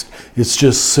allegorized. It's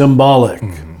just symbolic,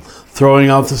 throwing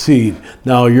out the seed.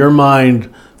 Now your mind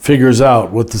figures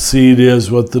out what the seed is,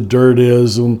 what the dirt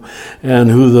is, and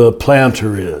who the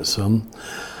planter is.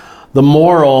 The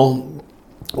moral,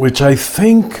 which I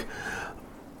think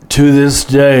to this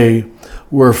day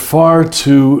we're far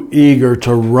too eager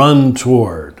to run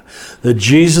toward, that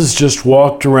Jesus just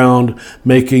walked around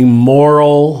making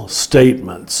moral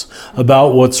statements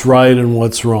about what's right and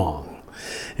what's wrong.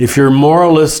 If you're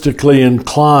moralistically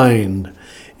inclined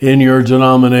in your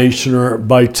denomination or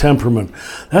by temperament,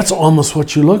 that's almost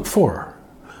what you look for.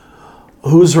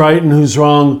 Who's right and who's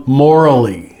wrong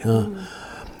morally.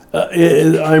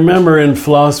 I remember in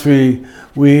philosophy,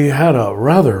 we had a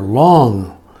rather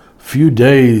long few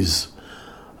days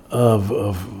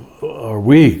or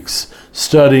weeks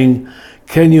studying,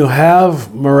 can you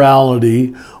have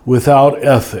morality without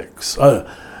ethics? Can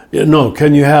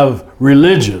you have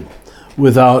religion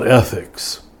without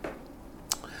ethics?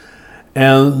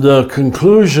 And the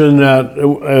conclusion that,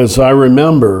 as I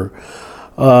remember,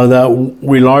 that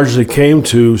we largely came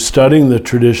to studying the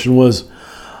tradition was,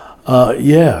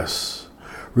 yes,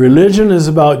 religion is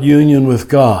about union with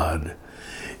God.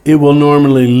 It will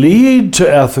normally lead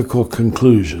to ethical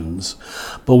conclusions,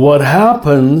 but what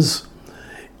happens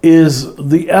is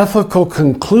the ethical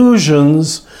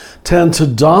conclusions tend to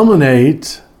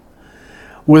dominate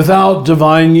without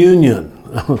divine union.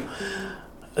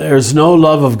 There's no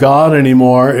love of God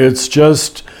anymore. It's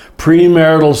just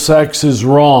premarital sex is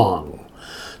wrong.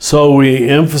 So we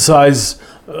emphasize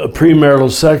premarital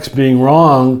sex being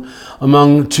wrong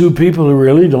among two people who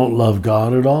really don't love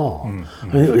God at all. Mm-hmm.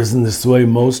 I mean, isn't this the way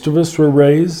most of us were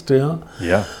raised?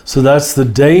 Yeah. So that's the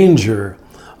danger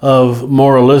of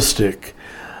moralistic.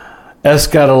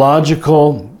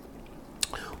 Eschatological,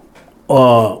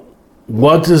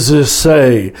 what does this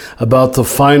say about the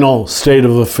final state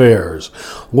of affairs?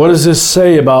 What does this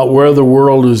say about where the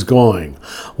world is going?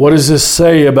 What does this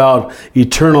say about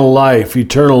eternal life,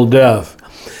 eternal death?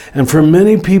 And for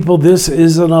many people, this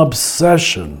is an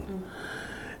obsession.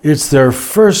 It's their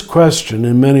first question,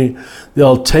 and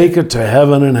they'll take it to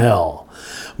heaven and hell,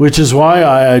 which is why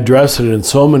I address it in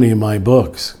so many of my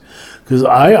books, because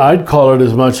I'd call it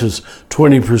as much as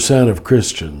 20% of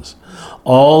Christians.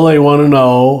 All they want to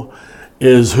know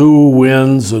is who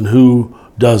wins and who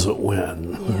doesn't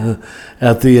win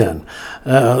at the end.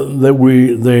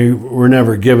 They were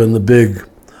never given the big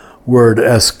word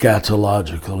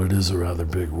eschatological. It is a rather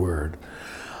big word.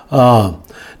 Now,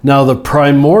 the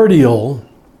primordial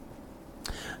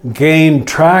gained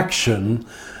traction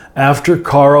after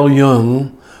Carl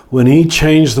Jung when he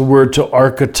changed the word to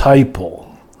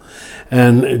archetypal.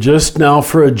 And just now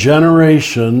for a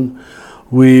generation,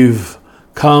 we've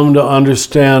come to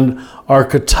understand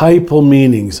archetypal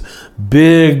meanings,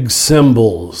 big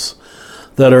symbols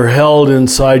that are held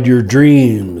inside your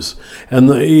dreams, and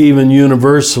even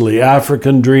universally,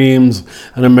 African dreams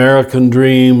and American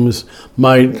dreams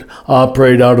might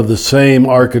operate out of the same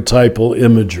archetypal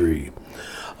imagery.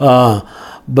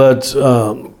 But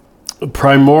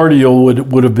primordial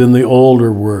would have been the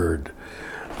older word.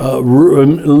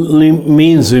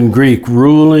 Means in Greek,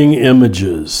 ruling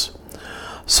images.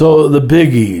 So the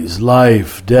biggies,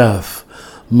 life, death,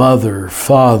 mother,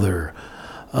 father,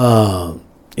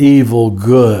 evil,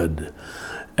 good.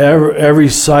 Every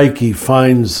psyche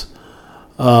finds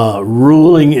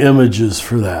ruling images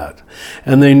for that.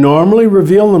 And they normally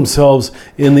reveal themselves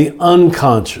in the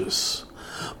unconscious.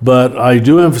 But I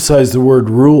do emphasize the word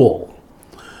rule.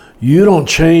 You don't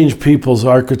change people's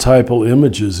archetypal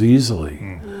images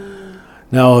easily.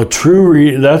 Now,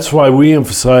 that's why we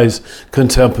emphasize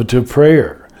contemplative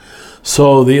prayer.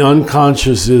 So the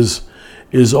unconscious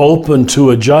is open to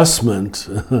adjustment.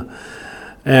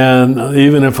 And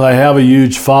even if I have a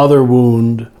huge father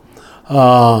wound,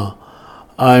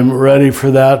 I'm ready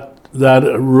for that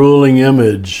ruling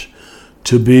image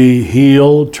to be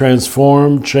healed,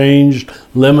 transformed, changed,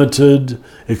 limited,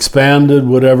 expanded,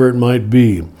 whatever it might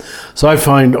be. So I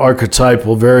find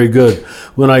archetypal very good.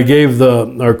 When I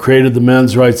created the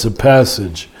Men's Rites of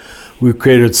Passage, we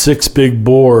created 6 big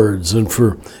boards, and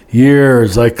for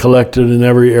years I collected in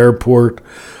every airport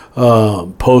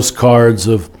postcards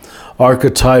of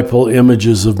archetypal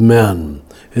images of men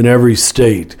in every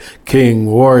state: king,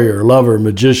 warrior, lover,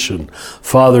 magician,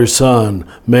 father, son,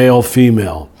 male,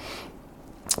 female.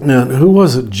 And who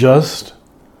was it just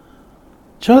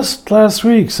last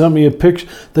week sent me a picture?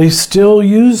 They still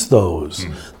use those.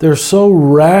 They're so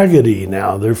raggedy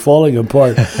now, they're falling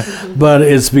apart. But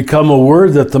it's become a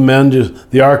word that the men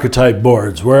the archetype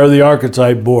boards. Where are the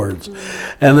archetype boards?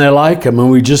 And they like them.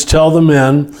 And we just tell the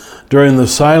men during the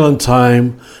silent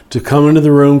time to come into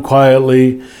the room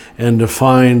quietly and to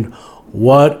find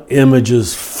what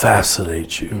images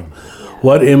fascinate you.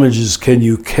 What images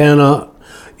cannot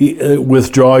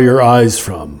withdraw your eyes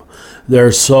from.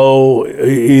 They're so,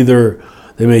 either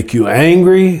they make you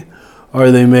angry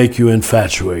or they make you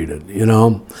infatuated,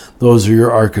 Those are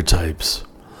your archetypes.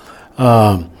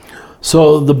 So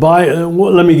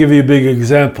let me give you a big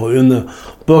example. In the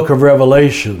book of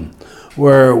Revelation,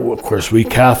 where, of course, we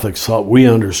Catholics thought we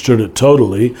understood it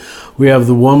totally, we have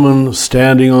the woman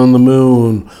standing on the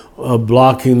moon,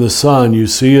 blocking the sun. You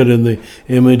see it in the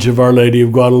image of Our Lady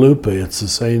of Guadalupe. It's the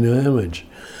same image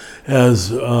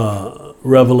as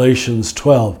Revelations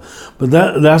 12. But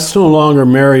that's no longer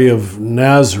Mary of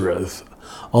Nazareth,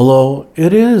 although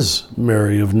it is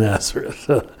Mary of Nazareth.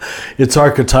 It's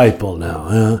archetypal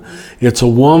now. It's a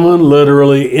woman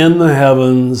literally in the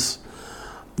heavens,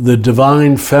 the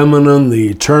divine feminine, the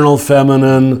eternal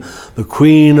feminine, the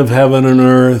queen of heaven and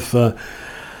earth.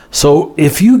 So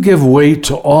if you give weight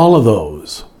to all of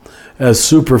those, as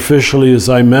superficially as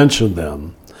I mentioned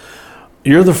them,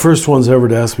 you're the first ones ever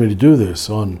to ask me to do this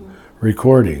on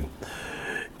recording.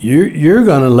 You're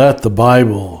going to let the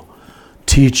Bible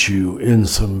teach you in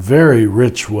some very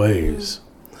rich ways.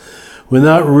 When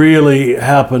that really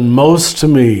happened most to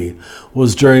me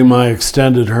was during my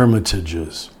extended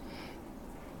hermitages,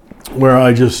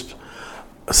 where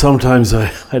sometimes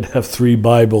I'd have 3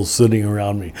 Bibles sitting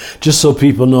around me, just so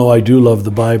people know I do love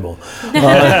the Bible.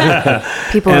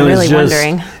 People are really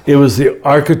wondering. It was the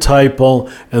archetypal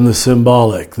and the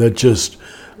symbolic that just,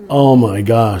 oh my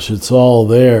gosh, it's all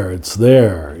there. It's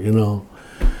there,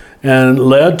 and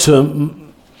led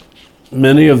to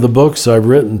many of the books I've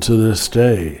written to this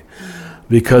day,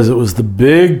 because it was the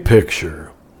big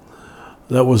picture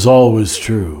that was always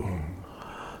true.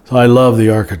 So I love the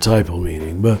archetypal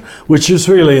meaning, which is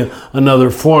really another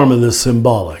form of the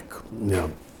symbolic. Yeah.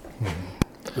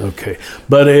 Okay.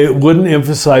 But it wouldn't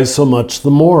emphasize so much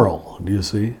the moral, do you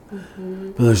see?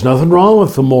 But there's nothing wrong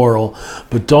with the moral,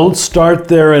 but don't start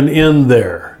there and end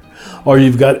there. Or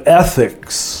you've got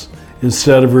ethics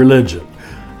instead of religion.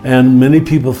 And many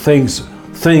people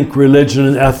think religion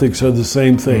and ethics are the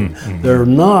same thing. They're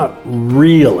not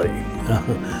really.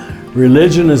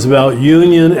 Religion is about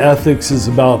union, ethics is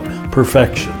about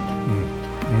perfection.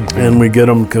 And we get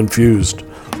them confused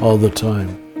all the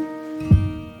time.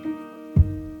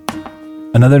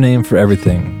 Another name for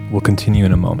everything will continue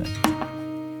in a moment.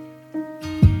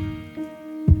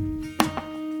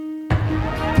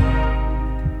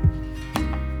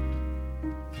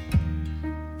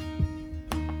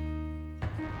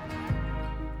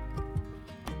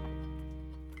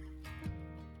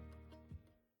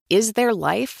 Is there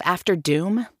life after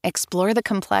doom? Explore the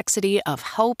complexity of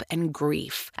hope and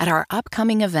grief at our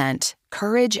upcoming event,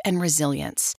 Courage and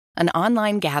Resilience, an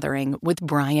online gathering with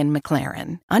Brian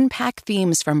McLaren. Unpack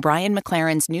themes from Brian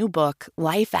McLaren's new book,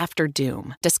 Life After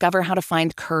Doom. Discover how to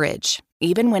find courage,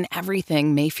 even when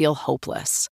everything may feel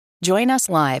hopeless. Join us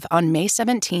live on May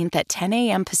 17th at 10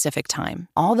 a.m. Pacific Time.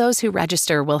 All those who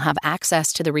register will have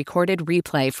access to the recorded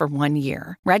replay for 1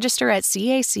 year. Register at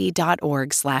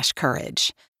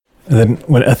cac.org/courage. And then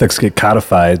when ethics get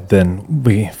codified, then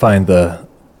we find the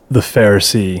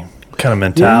Pharisee kind of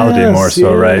mentality more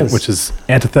so, right? Which is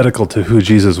antithetical to who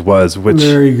Jesus was, which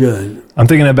very good. I'm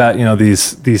thinking about,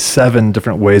 these 7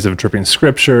 different ways of interpreting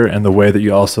scripture, and the way that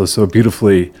you also so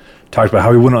beautifully talked about how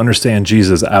we wouldn't understand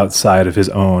Jesus outside of his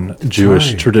own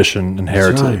Jewish tradition and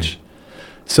heritage.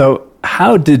 So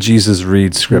how did Jesus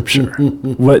read scripture?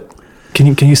 What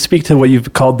can you speak to what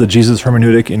you've called the Jesus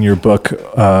hermeneutic in your book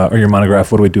or your monograph,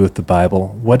 What Do We Do with the Bible?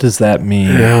 What does that mean?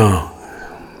 Yeah.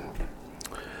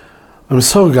 I'm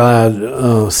so glad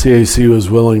CAC was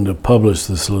willing to publish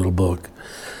this little book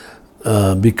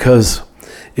because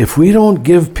if we don't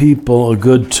give people a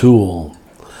good tool,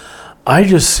 I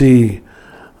just see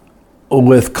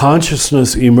with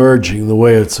consciousness emerging the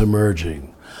way it's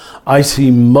emerging, I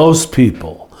see most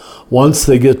people, once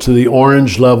they get to the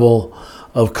orange level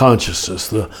of consciousness,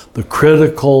 the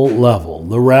critical level,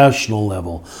 the rational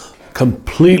level,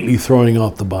 completely throwing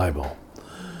out the Bible.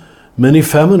 Many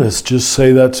feminists just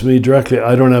say that to me directly.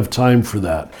 I don't have time for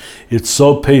that. It's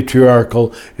so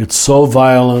patriarchal, it's so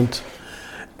violent,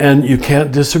 and you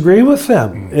can't disagree with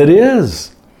them. It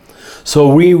is. So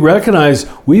we recognize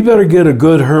we better get a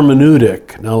good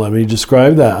hermeneutic. Now let me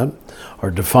describe that,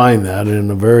 or define that in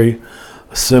a very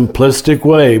simplistic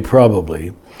way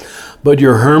probably. But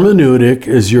your hermeneutic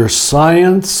is your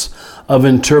science of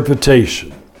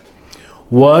interpretation.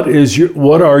 What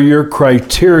are your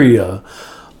criteria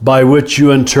by which you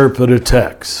interpret a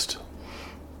text?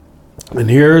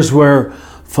 And here's where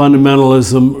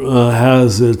fundamentalism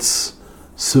has its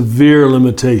severe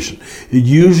limitation. It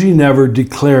usually never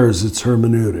declares its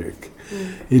hermeneutic.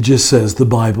 It just says, the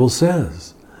Bible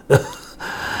says.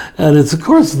 And it's, of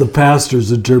course, the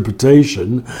pastor's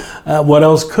interpretation. What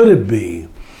else could it be?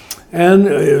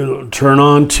 And turn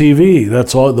on TV.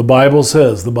 That's all the Bible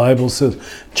says. The Bible says.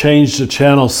 Change to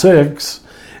channel 6,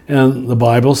 and the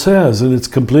Bible says. And it's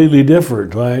completely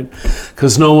different, right?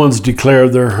 Because no one's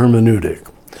declared their hermeneutic.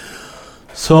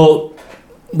 So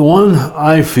the one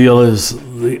I feel is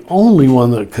the only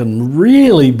one that can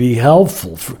really be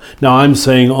helpful. Now I'm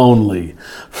saying only.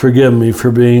 Forgive me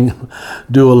for being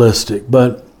dualistic.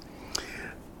 But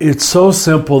it's so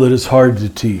simple that it's hard to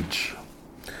teach.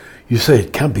 You say,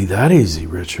 it can't be that easy,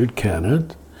 Richard, can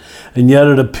it? And yet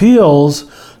it appeals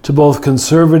to both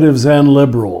conservatives and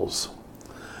liberals.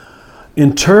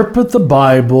 Interpret the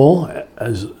Bible,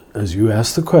 as you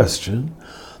asked the question,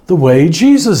 the way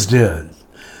Jesus did.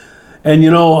 And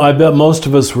I bet most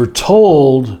of us were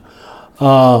told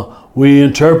we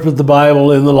interpret the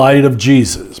Bible in the light of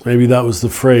Jesus. Maybe that was the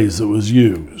phrase that was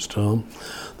used.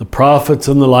 The prophets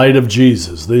in the light of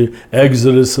Jesus, the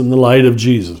Exodus in the light of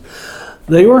Jesus.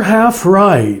 They were half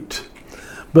right,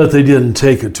 but they didn't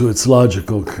take it to its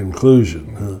logical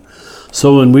conclusion.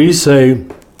 So when we say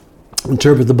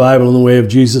interpret the Bible in the way of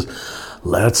Jesus,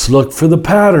 let's look for the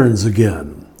patterns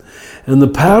again. And the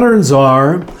patterns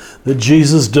are that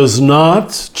Jesus does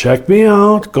not, check me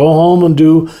out, go home and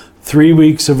do 3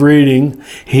 weeks of reading.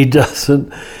 He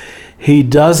doesn't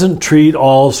treat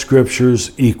all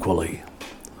scriptures equally.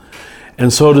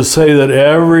 And so to say that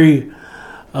every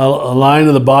a line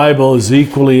of the Bible is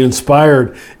equally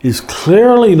inspired is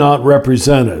clearly not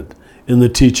represented in the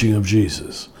teaching of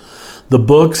Jesus. The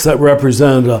books that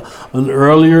represent an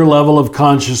earlier level of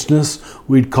consciousness,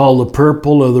 we'd call the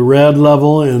purple or the red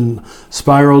level in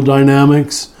spiral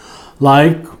dynamics,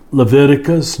 like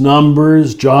Leviticus,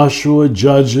 Numbers, Joshua,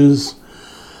 Judges,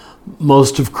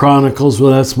 most of Chronicles,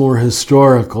 well, that's more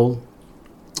historical.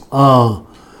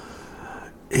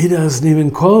 He doesn't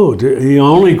even quote. He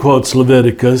only quotes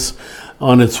Leviticus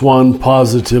on its one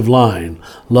positive line,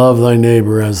 love thy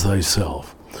neighbor as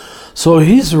thyself. So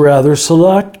he's rather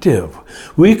selective.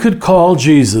 We could call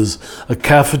Jesus a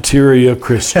cafeteria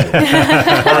Christian or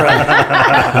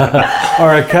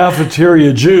a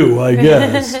cafeteria Jew, I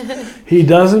guess. He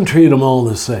doesn't treat them all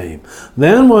the same.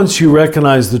 Then once you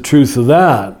recognize the truth of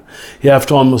that, you have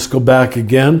to almost go back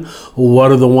again. Well,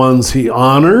 what are the ones he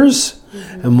honors?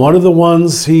 And what are the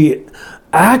ones he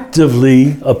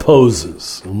actively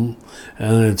opposes? And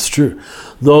it's true.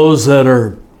 Those that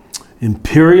are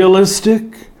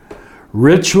imperialistic,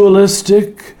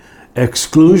 ritualistic,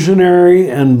 exclusionary,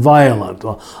 and violent.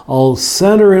 I'll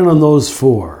center in on those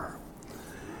four.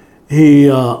 He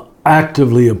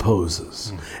actively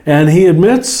opposes. And he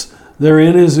admits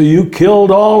therein is you killed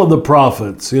all of the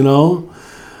prophets, you know.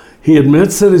 He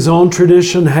admits that his own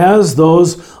tradition has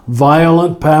those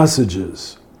violent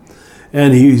passages.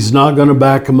 And he's not going to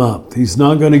back them up. He's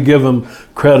not going to give them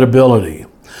credibility.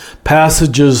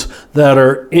 Passages that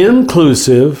are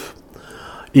inclusive,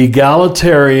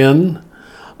 egalitarian.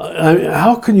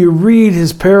 How can you read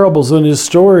his parables and his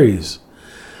stories?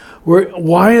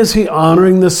 Why is he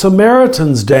honoring the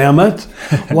Samaritans, damn it?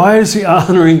 Why is he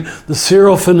honoring the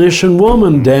Syrophoenician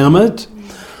woman, damn it?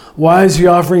 Why is he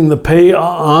honoring the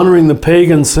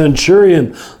pagan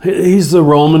centurion? He's the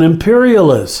Roman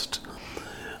imperialist.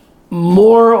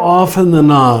 More often than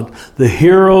not, the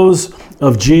heroes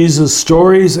of Jesus'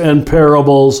 stories and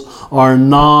parables are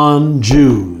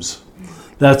non-Jews.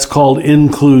 That's called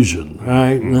inclusion,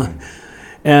 right?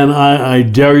 And I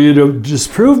dare you to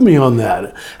disprove me on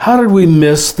that. How did we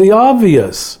miss the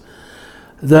obvious?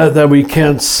 That we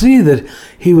can't see that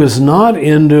he was not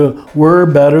into we're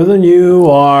better than you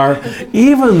are,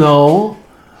 even though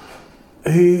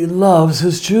he loves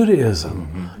his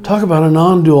Judaism. Talk about a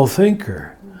non-dual thinker.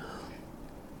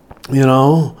 You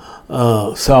know,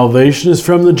 salvation is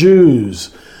from the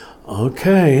Jews.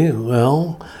 Okay,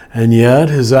 well, and yet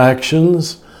his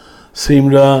actions seem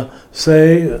to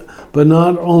say, but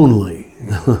not only.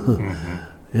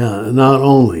 Yeah, not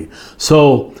only.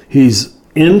 So he's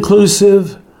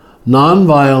inclusive,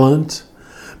 nonviolent.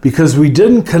 Because we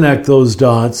didn't connect those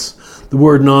dots, the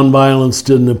word nonviolence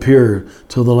didn't appear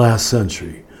till the last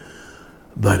century.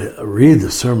 But read the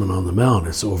Sermon on the Mount.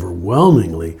 It's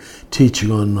overwhelmingly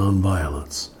teaching on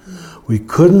nonviolence. We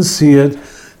couldn't see it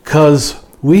because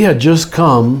we had just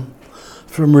come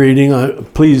from reading.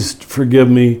 Please forgive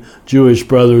me, Jewish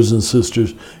brothers and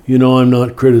sisters. You know I'm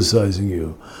not criticizing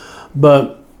you.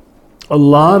 But a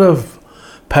lot of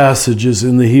passages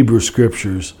in the Hebrew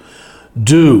Scriptures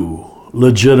do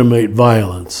legitimate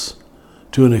violence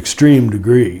to an extreme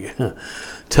degree.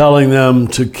 Telling them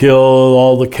to kill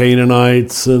all the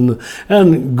Canaanites,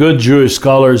 and good Jewish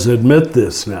scholars admit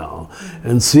this now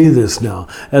and see this now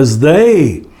as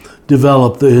they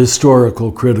develop the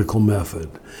historical critical method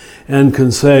and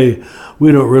can say,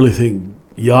 we don't really think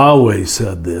Yahweh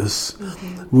said this.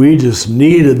 We just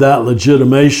needed that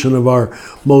legitimation of our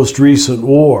most recent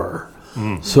war,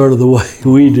 sort of the way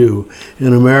we do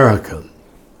in America.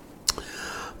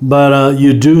 But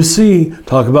you do see,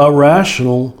 talk about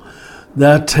rational,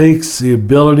 that takes the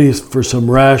ability for some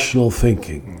rational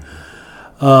thinking.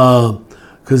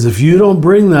 Because if you don't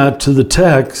bring that to the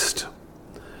text,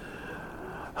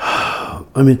 I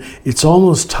mean, it's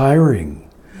almost tiring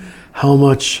how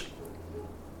much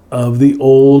of the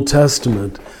Old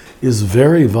Testament is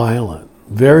very violent,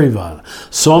 very violent.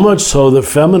 So much so that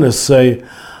feminists say,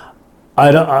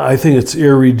 I think it's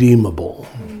irredeemable.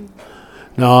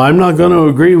 Now, I'm not going to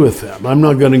agree with them. I'm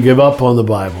not going to give up on the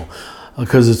Bible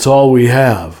because it's all we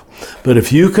have. But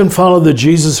if you can follow the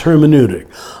Jesus hermeneutic,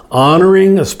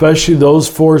 honoring especially those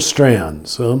four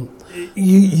strands,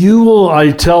 you will,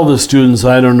 I tell the students,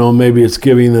 I don't know, maybe it's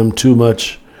giving them too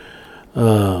much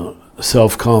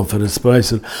self-confidence, but I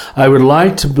said, I would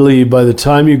like to believe by the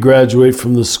time you graduate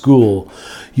from the school,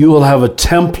 you will have a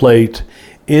template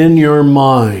in your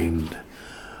mind,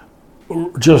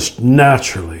 just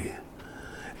naturally,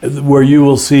 where you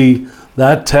will see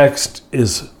that text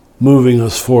is moving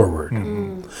us forward.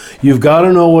 You've got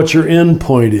to know what your end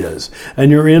point is. And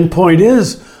your end point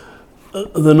is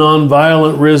the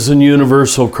nonviolent, risen,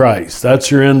 universal Christ.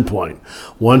 That's your end point.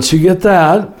 Once you get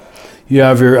that, you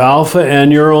have your Alpha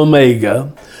and your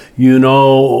Omega. You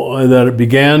know that it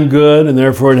began good and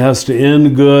therefore it has to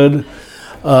end good.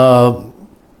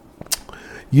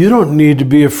 You don't need to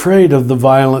be afraid of the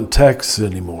violent texts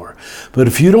anymore. But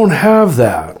if you don't have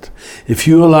that, if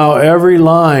you allow every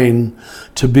line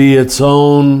to be its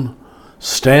own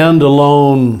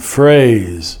standalone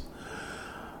phrase,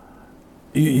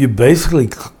 you basically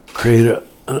create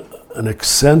an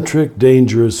eccentric,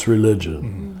 dangerous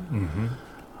religion,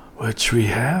 which we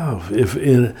have.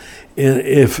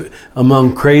 If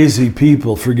among crazy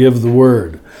people, forgive the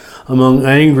word, among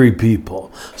angry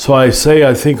people. So I say,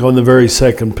 I think on the very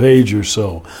second page or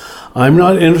so, I'm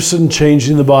not interested in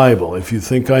changing the Bible. If you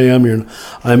think I am,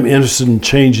 I'm interested in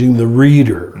changing the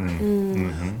reader.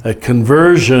 That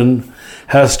conversion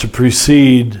has to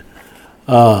precede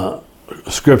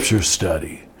Scripture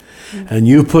study. And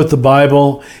you put the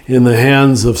Bible in the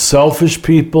hands of selfish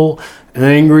people,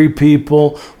 angry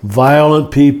people,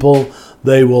 violent people,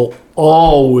 they will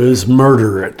always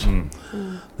murder it.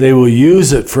 they will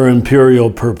use it for imperial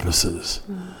purposes.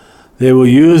 They will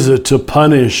use it to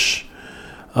punish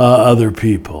other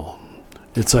people.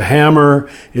 It's a hammer.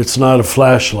 It's not a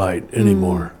flashlight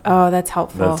anymore. Oh, that's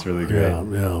helpful. That's really great.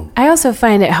 Yeah. I also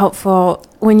find it helpful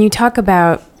when you talk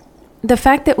about the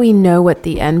fact that we know what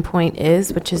the end point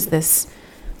is, which is this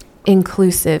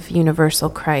inclusive, universal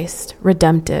Christ,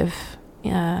 redemptive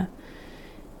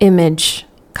image,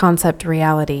 concept,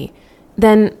 reality.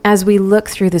 Then as we look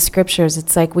through the scriptures,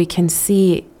 it's like we can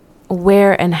see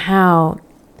where and how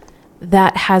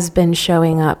that has been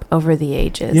showing up over the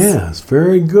ages. Yes,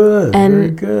 very good. And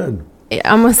very good.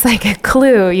 Almost like a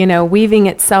clue, weaving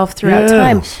itself throughout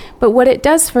time. But what it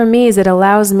does for me is it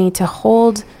allows me to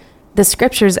hold the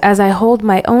scriptures as I hold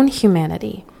my own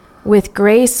humanity with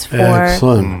grace for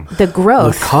the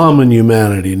growth. The common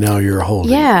humanity now you're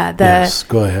holding. Yeah. Yes,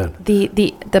 go ahead.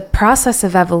 The process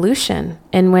of evolution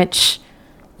in which,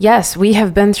 yes, we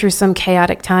have been through some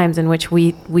chaotic times in which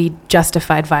we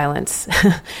justified violence.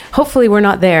 Hopefully we're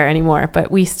not there anymore, but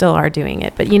we still are doing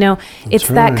it. But, it's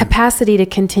right. That capacity to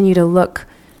continue to look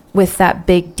with that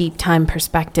big, deep time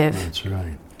perspective. That's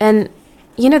right. And,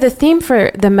 the theme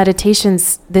for the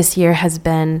meditations this year has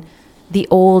been the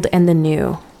old and the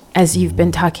new, as you've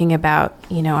been talking about,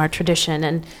 our tradition.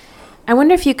 And I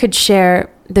wonder if you could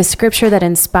share the scripture that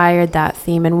inspired that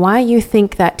theme and why you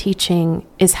think that teaching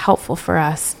is helpful for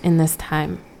us in this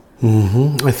time.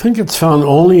 Mm-hmm. I think it's found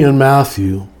only in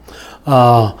Matthew.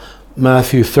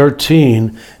 Matthew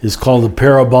 13 is called the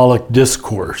Parabolic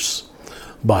Discourse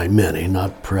by many,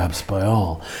 not perhaps by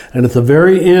all. And at the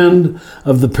very end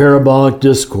of the Parabolic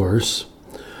Discourse,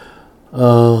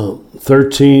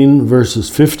 13 verses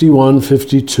 51,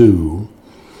 52,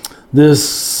 this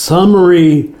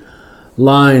summary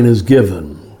line is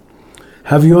given.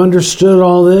 Have you understood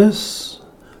all this?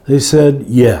 They said,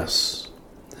 yes.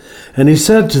 And he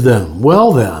said to them,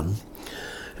 well then,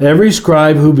 every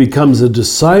scribe who becomes a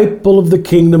disciple of the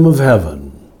kingdom of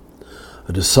heaven,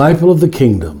 a disciple of the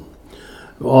kingdom,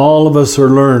 all of us are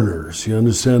learners, you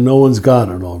understand, no one's got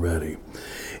it already,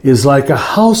 is like a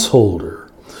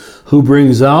householder who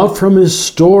brings out from his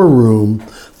storeroom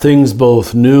things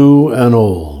both new and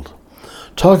old.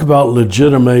 Talk about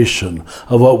legitimation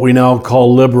of what we now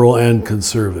call liberal and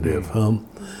conservative.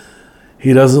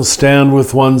 He doesn't stand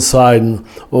with one side and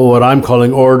what I'm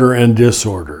calling order and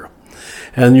disorder.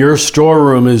 And your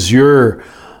storeroom is your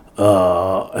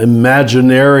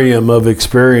imaginarium of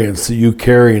experience that you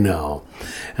carry now.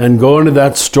 And go into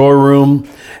that storeroom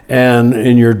and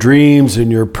in your dreams, in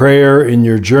your prayer, in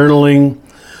your journaling,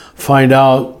 find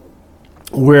out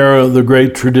where the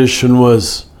great tradition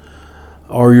was,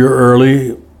 or your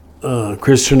early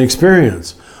Christian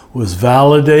experience was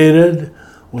validated,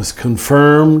 was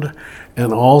confirmed,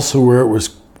 and also where it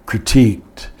was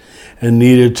critiqued and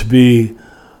needed to be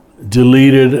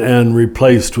deleted and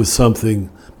replaced with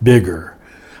something bigger.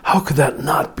 How could that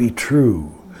not be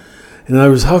true? In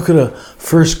other words, how could a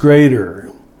first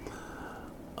grader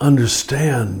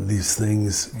understand these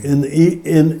things in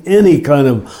any kind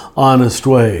of honest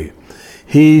way?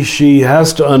 She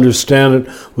has to understand it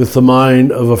with the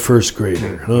mind of a first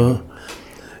grader.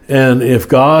 And if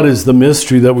God is the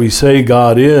mystery that we say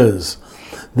God is,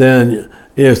 then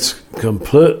it's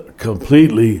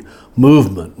completely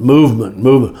movement.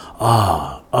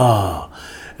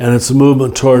 And it's a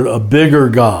movement toward a bigger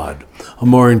God, a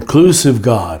more inclusive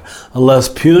God, a less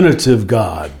punitive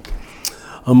God,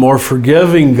 a more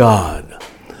forgiving God.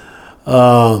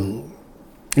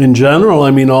 In general,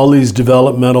 all these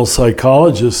developmental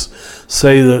psychologists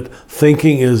say that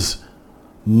thinking is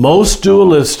most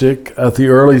dualistic at the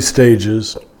early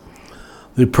stages,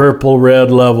 the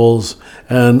purple-red levels,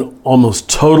 and almost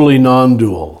totally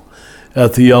non-dual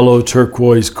at the yellow,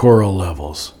 turquoise, coral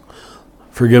levels.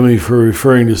 Forgive me for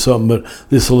referring to something, but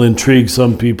this will intrigue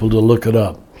some people to look it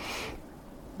up.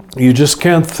 You just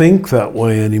can't think that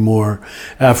way anymore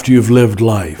after you've lived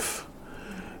life.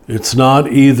 It's not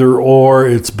either or,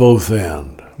 it's both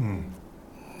and.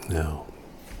 Yeah.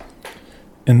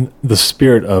 In the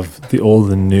spirit of the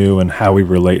old and new and how we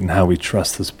relate and how we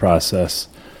trust this process,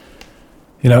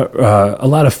 a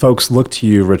lot of folks look to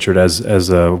you, Richard, as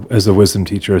a wisdom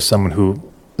teacher, as someone who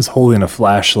is holding a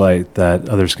flashlight that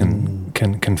others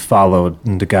can follow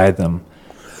and to guide them.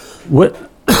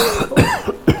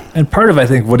 And part of, I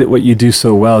think, what you do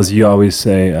so well is you always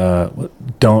say,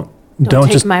 don't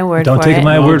take my word for it. Don't take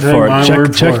my word for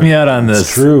it. Check me out on this.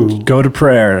 It's true. Go to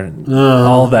prayer.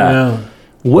 All that. Yeah.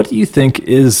 What do you think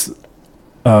is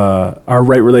our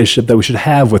right relationship that we should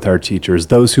have with our teachers,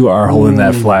 those who are holding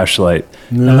that flashlight,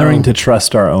 and learning to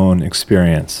trust our own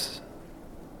experience?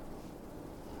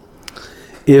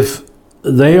 If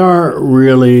they are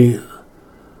really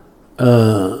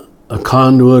a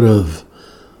conduit of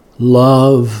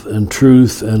love and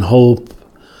truth and hope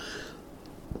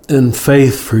and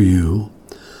faith for you,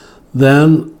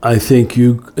 then I think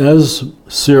you, as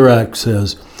Sirach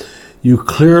says, you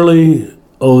clearly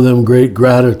owe them great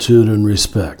gratitude and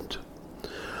respect.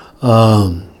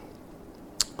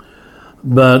 But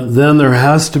then there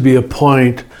has to be a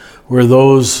point where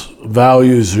those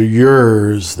values are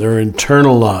yours, they're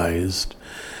internalized,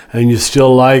 and you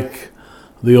still like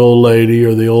the old lady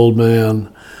or the old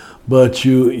man, but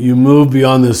you move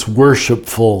beyond this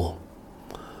worshipful,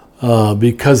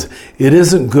 because it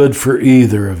isn't good for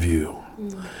either of you.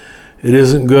 It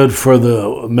isn't good for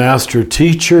the master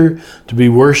teacher to be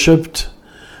worshipped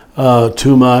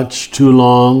too much, too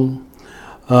long.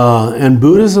 And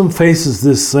Buddhism faces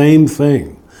this same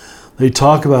thing. They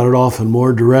talk about it often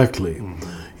more directly.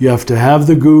 You have to have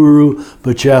the guru,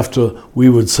 but you have to, we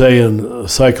would say in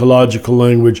psychological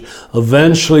language,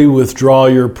 eventually withdraw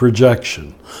your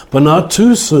projection. But not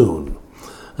too soon.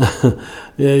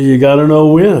 You got to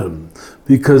know when.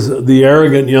 Because the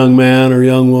arrogant young man or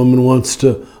young woman wants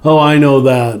to, oh, I know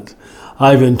that.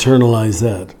 I've internalized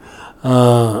that.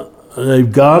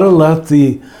 They've got to let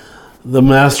the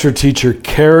master teacher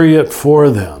carry it for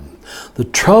them. The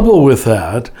trouble with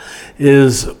that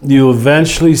is you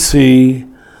eventually see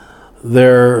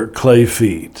their clay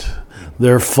feet,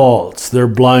 their faults, their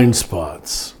blind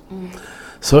spots.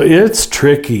 So it's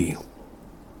tricky.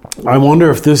 I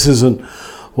wonder if this isn't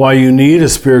why you need a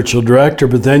spiritual director,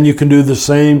 but then you can do the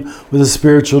same with a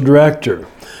spiritual director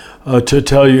to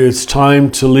tell you it's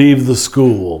time to leave the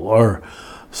school, or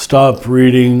stop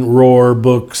reading Rohr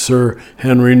books or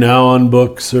Henry Nouwen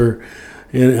books, or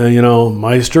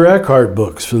Meister Eckhart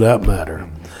books for that matter.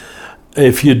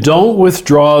 If you don't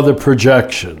withdraw the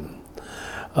projection,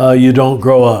 you don't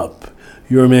grow up.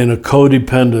 You remain a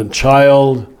codependent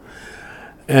child.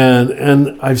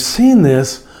 And I've seen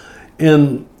this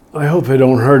in, I hope I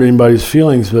don't hurt anybody's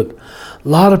feelings, but a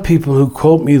lot of people who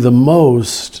quote me the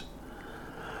most,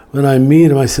 when I meet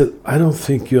them, I said, I don't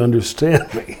think you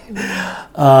understand me.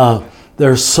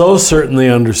 They're so certain they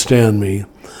understand me.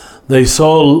 They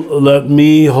so let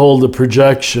me hold the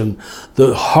projection,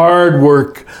 the hard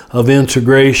work of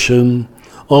integration,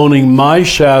 owning my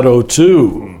shadow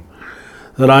too,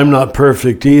 that I'm not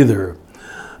perfect either,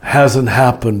 hasn't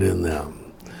happened in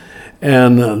them.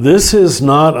 And this is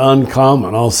not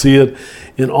uncommon. I'll see it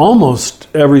in almost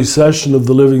every session of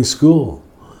the Living School.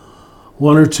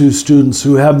 One or two students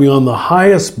who have me on the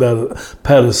highest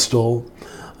pedestal,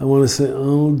 I want to say,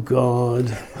 oh God.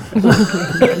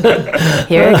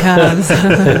 Here it comes.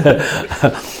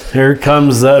 Here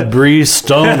comes that Bree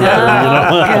Stoner.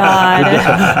 God.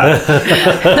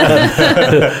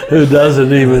 Who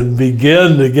doesn't even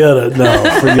begin to get it. No,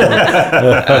 forget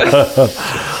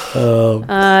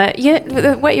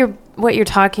it. What you're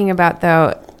talking about,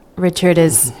 though, Richard,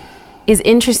 is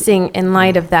interesting in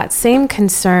light of that same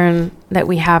concern that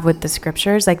we have with the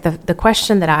scriptures. Like the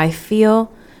question that I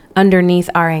feel underneath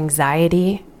our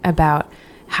anxiety about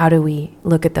how do we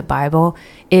look at the Bible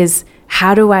is,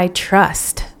 how do I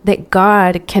trust that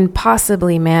God can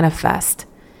possibly manifest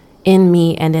in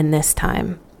me and in this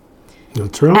time?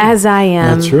 That's right. As I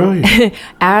am. That's right.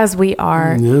 As we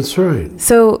are. That's right.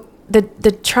 So the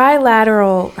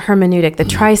trilateral hermeneutic, the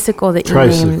tricycle that you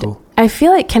named, I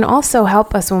feel it can also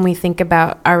help us when we think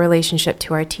about our relationship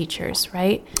to our teachers,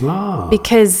 right?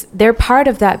 Because they're part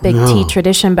of that big T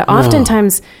tradition, but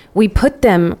oftentimes we put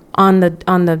them on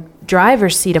the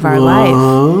driver's seat of our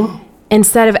life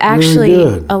instead of actually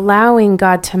allowing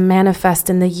God to manifest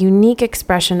in the unique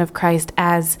expression of Christ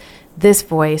as this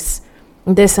voice,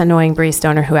 this annoying Bree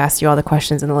Stoner who asked you all the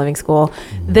questions in the Living School,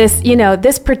 this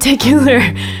particular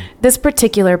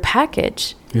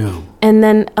package. Yeah. And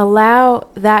then allow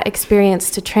that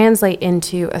experience to translate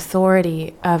into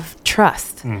authority of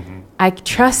trust. I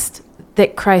trust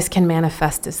that Christ can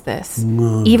manifest as this,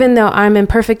 even though I'm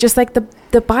imperfect, just like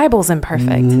the Bible's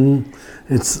imperfect.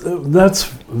 That's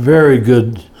very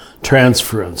good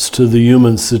transference to the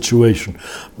human situation,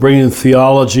 bringing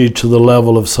theology to the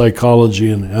level of psychology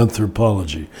and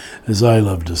anthropology, as I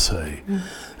love to say.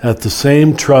 At the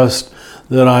same trust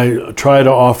that I try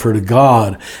to offer to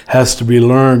God has to be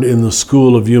learned in the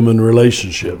school of human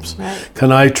relationships. Right.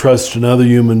 Can I trust another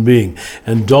human being?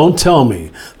 And don't tell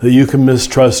me that you can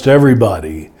mistrust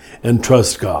everybody and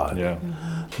trust God. Yeah.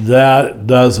 That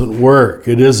doesn't work.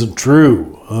 It isn't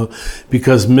true,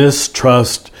 because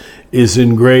mistrust is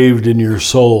engraved in your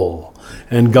soul,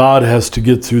 and God has to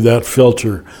get through that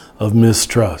filter of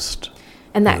mistrust.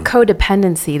 And that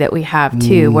codependency that we have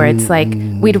too, where it's like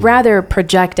we'd rather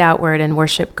project outward and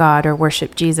worship God or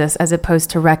worship Jesus as opposed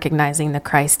to recognizing the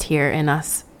Christ here in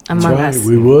us, among us. That's right,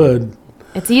 we would.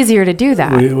 It's easier to do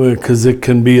that. Because it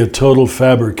can be a total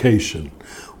fabrication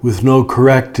with no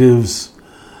correctives,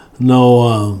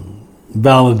 no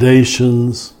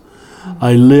validations.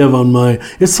 I live on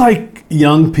it's like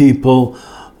young people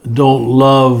don't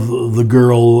love the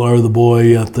girl or the boy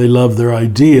yet. They love their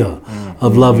idea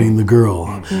of loving the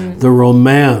girl. The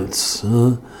romance.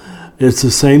 It's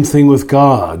the same thing with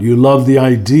God. You love the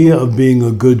idea of being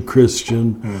a good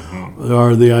Christian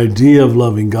or the idea of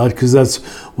loving God because that's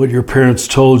what your parents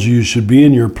told you should be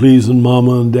and you're pleasing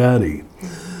mama and daddy.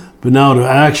 But now to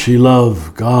actually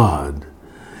love God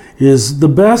is the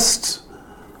best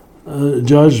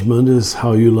judgment is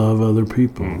how you love other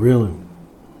people, really.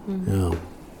 Yeah.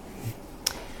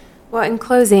 Well, in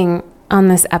closing on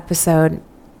this episode,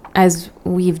 as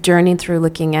we've journeyed through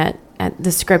looking at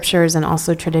the scriptures and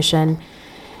also tradition,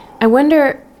 I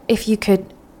wonder if you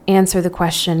could answer the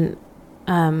question,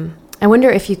 I wonder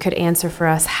if you could answer for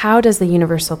us, how does the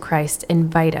universal Christ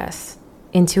invite us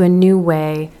into a new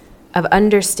way of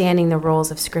understanding the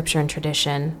roles of scripture and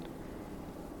tradition?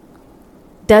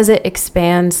 Does it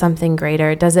expand something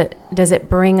greater? Does it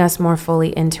bring us more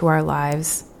fully into our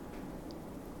lives?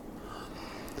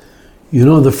 You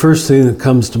know, the first thing that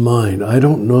comes to mind, I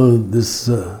don't know this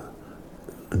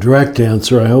direct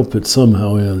answer, I hope it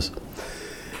somehow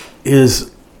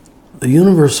is the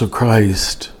universal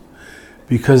Christ,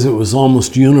 because it was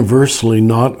almost universally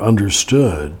not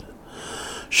understood,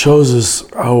 shows us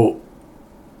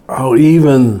how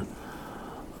even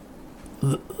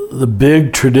the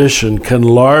big tradition can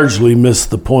largely miss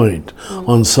the point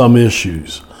on some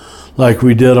issues, like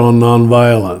we did on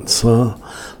nonviolence,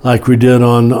 like we did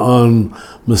on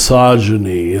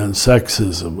misogyny and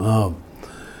sexism.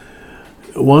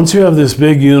 Once you have this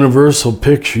big universal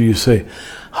picture, you say,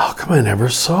 how come I never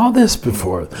saw this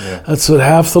before? Yeah. That's what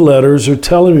half the letters are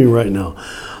telling me right now.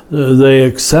 They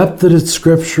accept that it's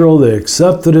scriptural, they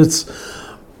accept that it's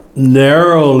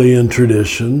narrowly in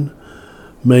tradition,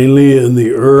 mainly in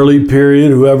the early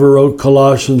period, whoever wrote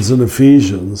Colossians and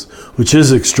Ephesians, which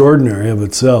is extraordinary of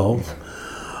itself,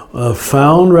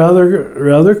 found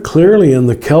rather clearly in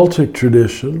the Celtic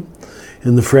tradition,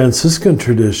 in the Franciscan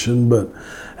tradition, but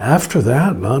after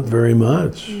that, not very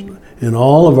much in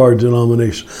all of our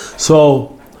denominations.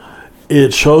 So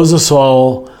it shows us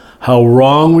all how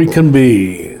wrong we can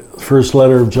be, first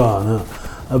letter of John,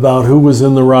 about who was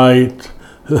in the right.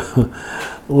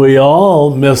 We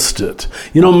all missed it.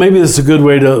 You know, maybe this is a good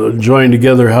way to join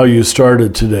together how you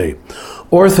started today.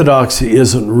 Orthodoxy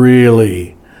isn't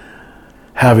really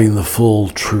having the full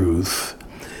truth.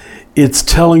 It's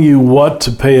telling you what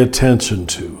to pay attention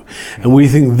to. And we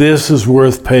think this is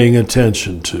worth paying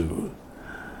attention to.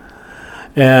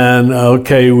 And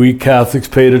okay, we Catholics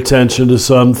paid attention to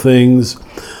some things.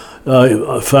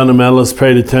 Fundamentalists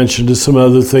paid attention to some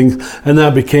other things. And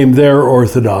that became their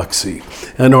orthodoxy.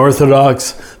 And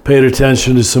Orthodox paid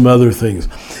attention to some other things.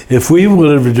 If we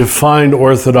would have defined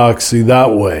orthodoxy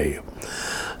that way,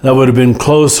 that would have been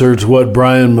closer to what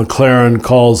Brian McLaren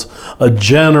calls a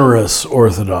generous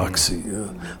orthodoxy.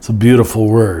 It's a beautiful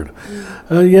word.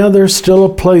 Yeah, there's still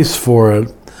a place for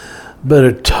it, but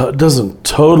it doesn't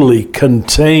totally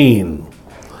contain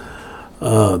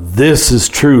this is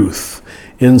truth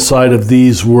inside of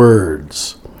these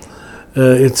words.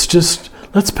 It's just,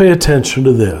 let's pay attention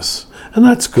to this. And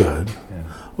that's good. Yeah.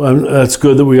 Well, that's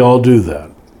good that we all do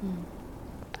that.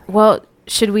 Well,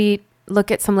 should we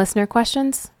look at some listener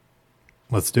questions?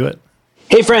 Let's do it.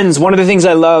 Hey friends, one of the things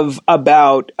I love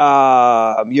about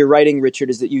your writing, Richard,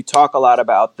 is that you talk a lot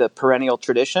about the perennial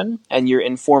tradition and you're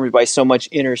informed by so much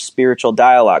inner spiritual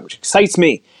dialogue, which excites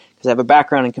me because I have a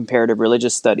background in comparative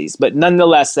religious studies. But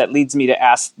nonetheless, that leads me to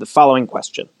ask the following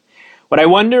question. What I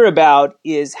wonder about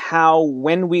is how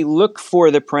when we look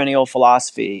for the perennial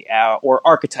philosophy or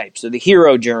archetypes or the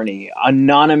hero journey,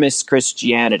 anonymous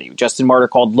Christianity, Justin Martyr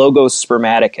called logos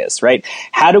spermaticus, right?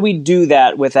 How do we do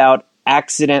that without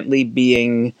accidentally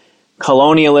being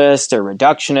colonialist or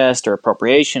reductionist or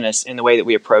appropriationist in the way that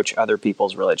we approach other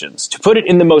people's religions? To put it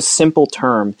in the most simple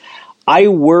term, I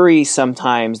worry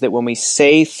sometimes that when we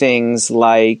say things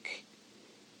like,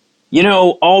 you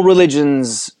know, all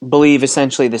religions believe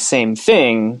essentially the same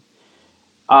thing,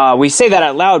 we say that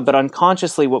out loud, but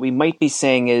unconsciously what we might be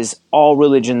saying is all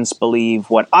religions believe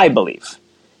what I believe.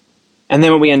 And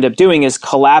then what we end up doing is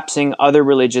collapsing other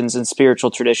religions and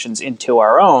spiritual traditions into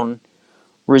our own,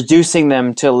 reducing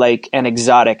them to like an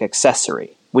exotic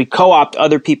accessory. We co-opt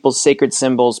other people's sacred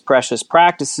symbols, precious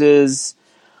practices,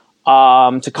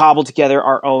 to cobble together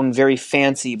our own very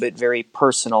fancy but very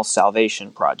personal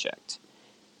salvation project.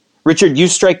 Richard, you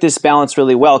strike this balance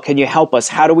really well. Can you help us?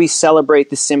 How do we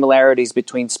celebrate the similarities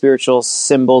between spiritual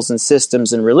symbols and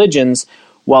systems and religions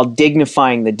while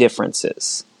dignifying the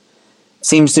differences? It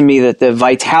seems to me that the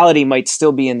vitality might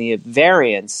still be in the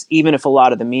variance, even if a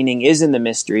lot of the meaning is in the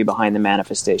mystery behind the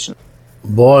manifestation.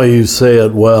 Boy, you say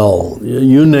it well.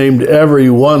 You named every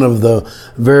one of the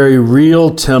very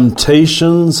real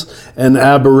temptations and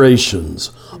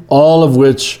aberrations, all of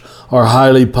which are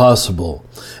highly possible.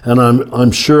 And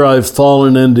I'm sure I've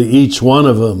fallen into each one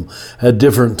of them at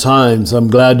different times. I'm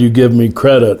glad you give me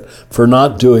credit for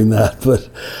not doing that, but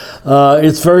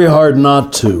it's very hard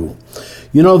not to.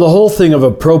 You know, the whole thing of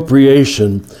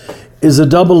appropriation is a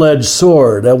double-edged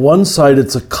sword. At one side,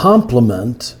 it's a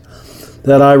compliment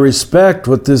that I respect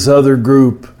what this other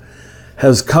group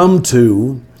has come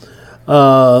to,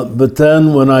 but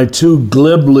then when I too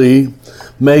glibly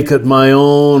make it my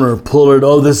own or pull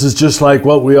it, this is just like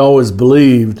what we always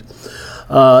believed,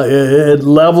 it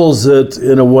levels it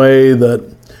in a way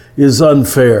that is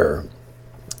unfair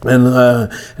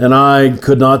and I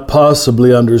could not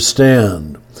possibly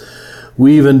understand.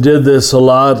 We even did this a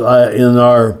lot in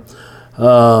our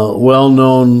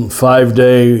well-known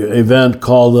 5-day event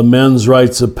called the Men's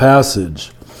Rites of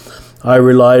Passage. I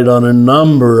relied on a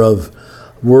number of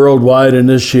worldwide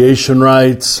initiation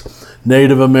rites,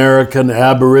 Native American,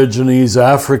 Aborigines,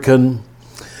 African,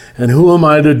 and who am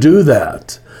I to do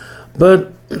that?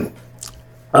 But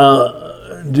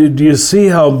do you see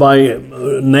how by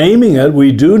naming it,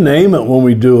 we do name it when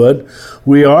we do it,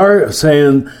 we are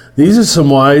saying these are some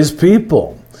wise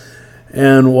people.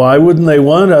 And why wouldn't they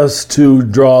want us to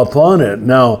draw upon it?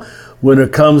 Now, when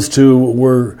it comes to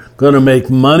we're going to make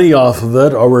money off of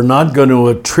it or we're not going to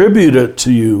attribute it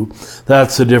to you,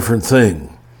 that's a different thing.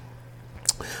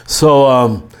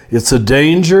 So it's a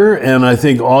danger, and I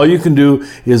think all you can do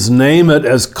is name it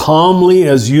as calmly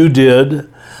as you did,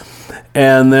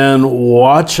 and then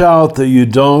watch out that you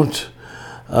don't,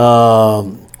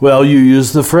 you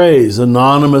use the phrase,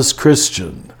 anonymous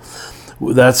Christian.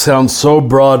 That sounds so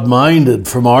broad-minded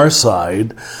from our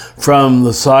side. From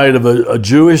the side of a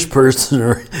Jewish person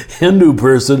or Hindu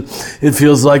person, it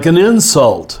feels like an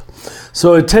insult.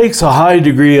 So it takes a high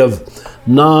degree of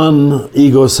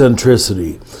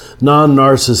non-egocentricity,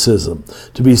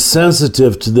 non-narcissism, to be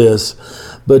sensitive to this,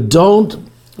 but don't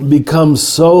become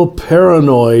so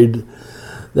paranoid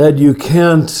that you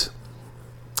can't.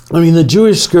 The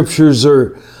Jewish scriptures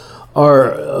are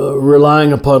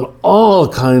relying upon all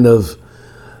kind of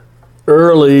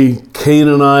early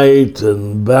Canaanite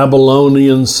and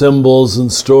Babylonian symbols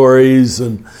and stories,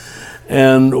 and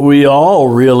we all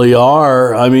really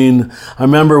are. I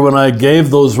remember when I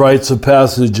gave those rites of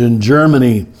passage in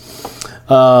Germany,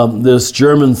 this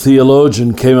German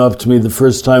theologian came up to me the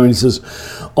first time and he says,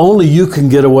 "Only you can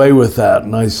get away with that."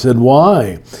 And I said,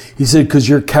 "Why?" He said, "Because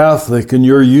you're Catholic and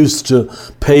you're used to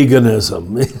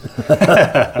paganism."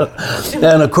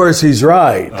 And of course he's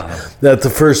right, that the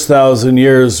first 1,000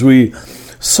 years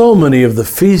so many of the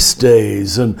feast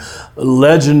days and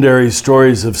legendary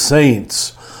stories of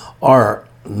saints are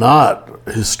not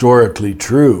historically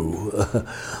true.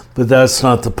 But that's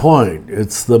not the point.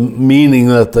 It's the meaning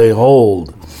that they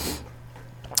hold.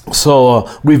 So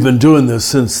we've been doing this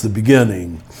since the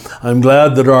beginning. I'm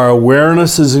glad that our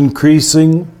awareness is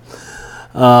increasing.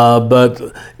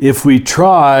 But if we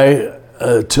try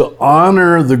to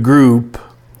honor the group,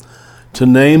 to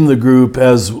name the group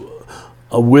as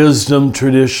a wisdom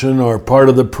tradition or part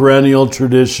of the perennial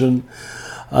tradition,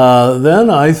 then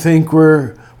I think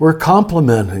we're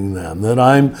complimenting them, that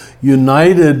I'm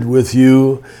united with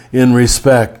you in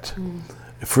respect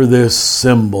for this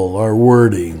symbol or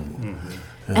wording.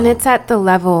 And it's at the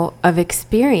level of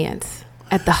experience,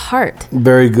 at the heart.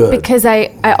 Very good. Because I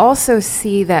also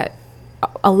see that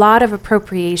a lot of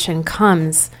appropriation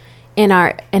comes in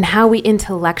how we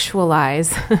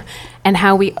intellectualize and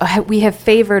how we have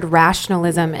favored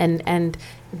rationalism and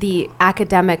the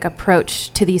academic approach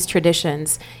to these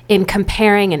traditions in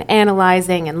comparing and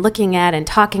analyzing and looking at and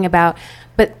talking about.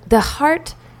 But the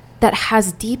heart that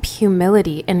has deep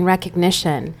humility and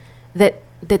recognition that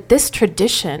this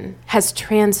tradition has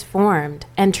transformed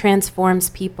and transforms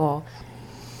people,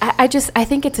 I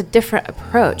think it's a different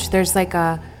approach. There's like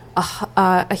a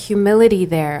humility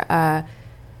there,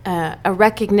 a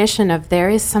recognition of there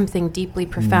is something deeply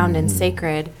profound and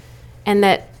sacred, and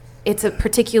that it's a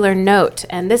particular note,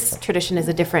 and this tradition is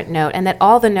a different note, and that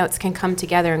all the notes can come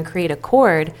together and create a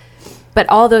chord, but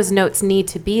all those notes need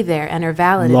to be there and are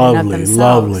valid in and of themselves.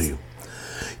 Lovely.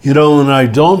 When I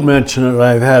don't mention it,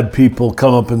 I've had people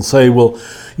come up and say, well,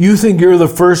 You think you're the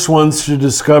first ones to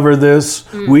discover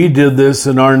this? We did this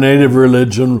in our native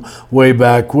religion way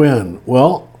back when.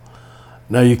 Well,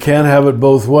 now you can't have it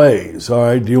both ways, all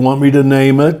right? Do you want me to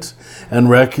name it and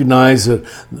recognize that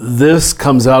this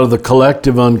comes out of the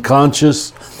collective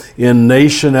unconscious in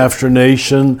nation after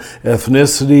nation,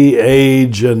 ethnicity,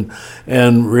 age,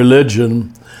 and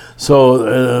religion?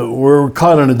 So we're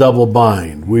caught in a double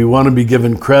bind. We want to be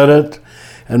given credit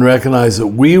and recognize that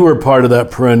we were part of that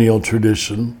perennial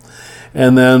tradition.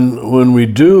 And then when we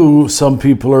do, some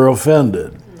people are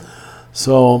offended.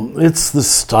 So it's the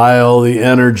style, the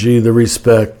energy, the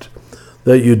respect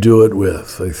that you do it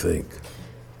with, I think.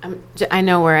 I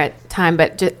know we're at time,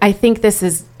 but I think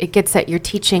it gets at your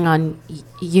teaching on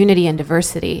unity and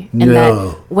diversity. And that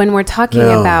when we're talking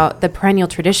about the perennial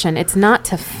tradition, it's not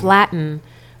to flatten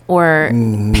or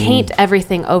paint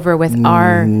everything over with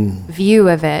our view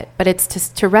of it, but it's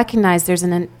to recognize there's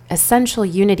an essential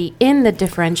unity in the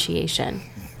differentiation.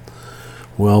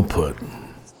 Well put.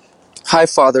 Hi,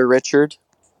 Father Richard.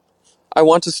 I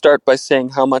want to start by saying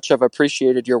how much I've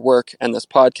appreciated your work, and this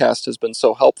podcast has been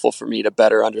so helpful for me to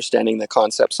better understanding the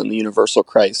concepts in the universal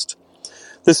Christ.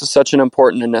 This is such an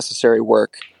important and necessary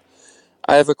work.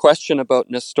 I have a question about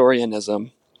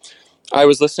Nestorianism. I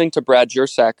was listening to Brad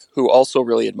Jersak, who also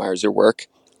really admires your work,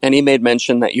 and he made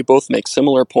mention that you both make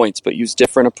similar points but use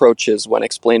different approaches when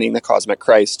explaining the cosmic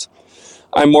Christ.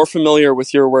 I'm more familiar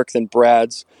with your work than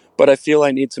Brad's, but I feel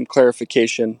I need some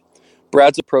clarification.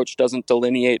 Brad's approach doesn't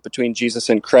delineate between Jesus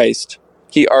and Christ.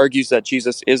 He argues that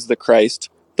Jesus is the Christ,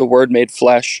 the Word made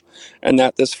flesh, and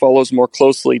that this follows more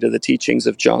closely to the teachings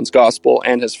of John's Gospel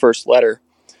and his first letter.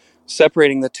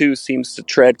 Separating the two seems to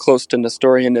tread close to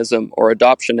Nestorianism or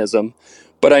adoptionism,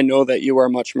 but I know that you are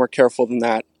much more careful than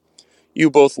that. You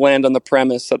both land on the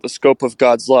premise that the scope of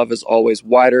God's love is always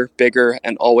wider, bigger,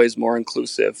 and always more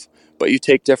inclusive, but you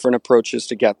take different approaches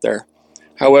to get there.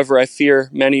 However, I fear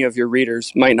many of your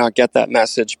readers might not get that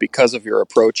message because of your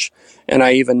approach, and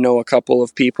I even know a couple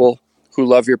of people who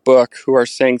love your book who are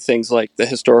saying things like the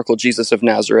historical Jesus of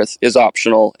Nazareth is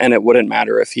optional and it wouldn't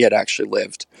matter if he had actually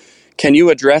lived. Can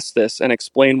you address this and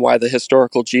explain why the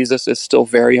historical Jesus is still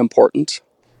very important?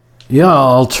 Yeah,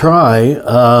 I'll try.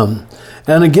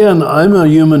 And again, I'm a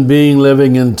human being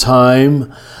living in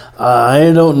time.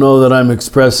 I don't know that I'm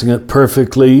expressing it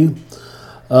perfectly.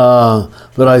 But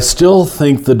I still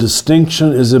think the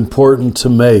distinction is important to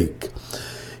make.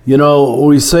 You know,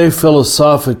 we say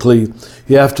philosophically,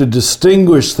 you have to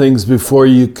distinguish things before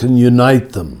you can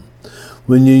unite them.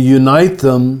 When you unite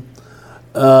them,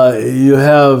 you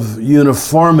have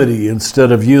uniformity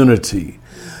instead of unity.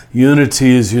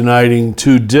 Unity is uniting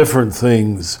two different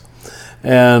things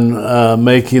and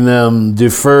making them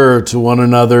defer to one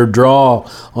another, draw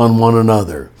on one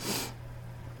another.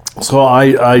 So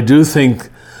I do think,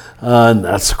 and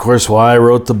that's of course why I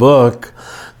wrote the book,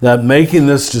 that making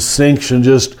this distinction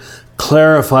just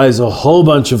clarifies a whole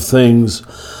bunch of things,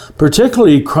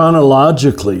 particularly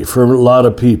chronologically for a lot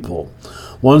of people.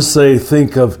 Once they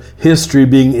think of history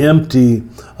being empty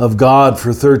of God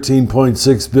for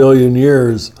 13.6 billion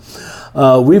years,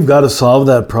 we've got to solve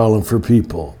that problem for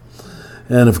people.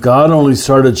 And if God only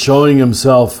started showing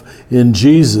himself in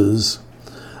Jesus,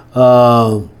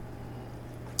 for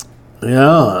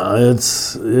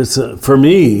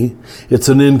me, it's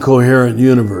an incoherent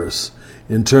universe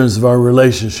in terms of our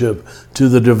relationship to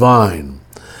the divine.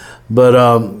 But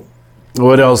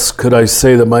what else could I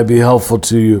say that might be helpful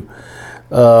to you?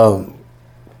 I'm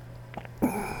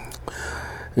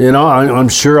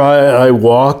sure I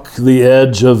walk the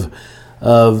edge of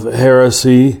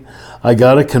heresy. I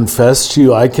got to confess to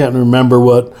you, I can't remember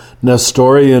what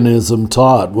Nestorianism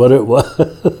taught. What it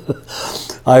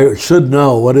was. I should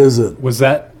know. What is it? Was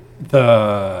that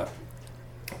the?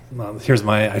 Well,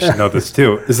 I should know this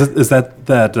too. Is that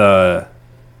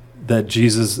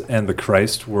Jesus and the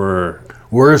Christ were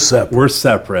separate? Were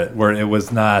separate. Where it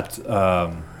was not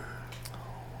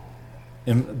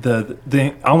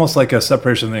the almost like a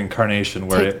separation of the incarnation,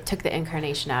 where it took the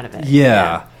incarnation out of it.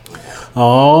 Yeah.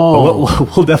 Oh,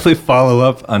 but we'll definitely follow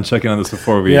up on checking on this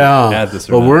before we add this.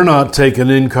 But we're not taking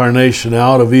incarnation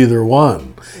out of either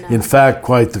one. No. In fact,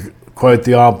 quite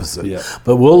the opposite. Yeah.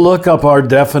 But we'll look up our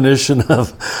definition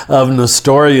of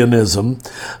Nestorianism.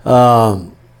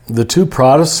 The two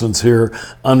Protestants here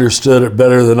understood it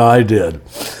better than I did.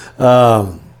 I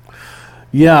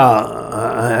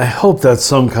hope that's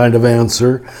some kind of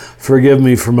answer. Forgive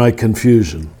me for my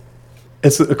confusion.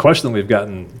 It's a question that we've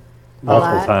gotten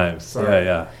multiple times. Sorry.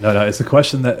 Yeah. No, it's a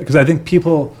question that, because I think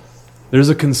there's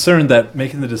a concern that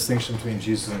making the distinction between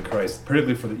Jesus and Christ,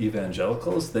 particularly for the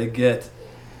evangelicals, they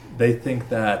think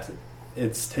that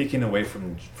it's taking away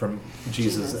from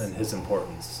Jesus and his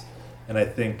importance. And I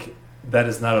think that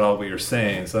is not at all what you're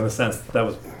saying. So in a sense, that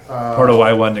was part of why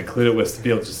I wanted to include it, was to be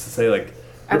able just to say, like,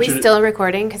 are Richard, we still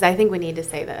recording? Because I think we need to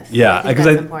say this. Yeah,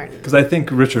 because I think,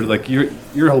 Richard, like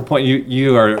your whole point,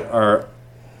 you are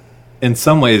in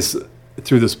some ways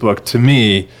through this book, to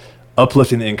me,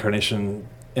 uplifting the incarnation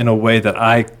in a way that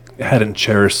I hadn't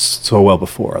cherished so well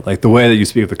before. Like the way that you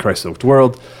speak of the Christ-soaked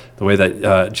world, the way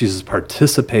that Jesus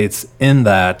participates in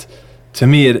that. To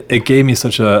me, it gave me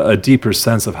such a deeper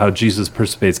sense of how Jesus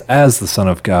participates as the Son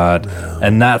of God,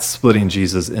 and not splitting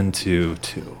Jesus into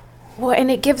two. Well,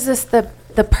 and it gives us the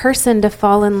person to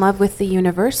fall in love with the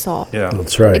universal. Yeah,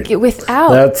 that's right. Without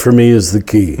that, for me, is the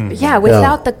key. Yeah,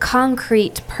 without the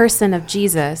concrete person of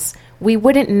Jesus, we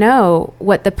wouldn't know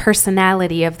what the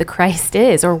personality of the Christ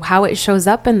is or how it shows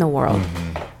up in the world.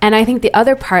 Mm-hmm. And I think the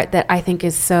other part that I think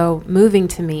is so moving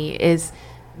to me is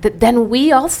that then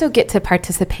we also get to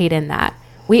participate in that.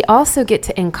 We also get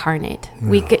to incarnate.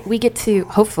 Yeah. We get to,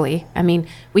 hopefully,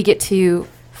 we get to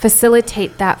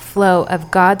facilitate that flow of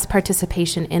God's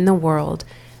participation in the world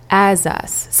as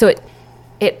us. So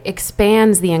it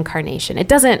expands the incarnation. It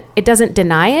doesn't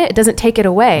deny it. It doesn't take it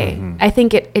away. Mm-hmm. I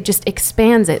think it just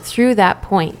expands it through that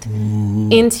point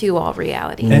into all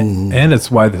reality. And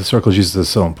it's why the historical Jesus is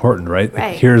so important, right?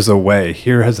 Like, here's a way.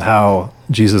 Here is how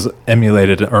Jesus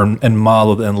emulated and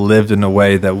modeled and lived in a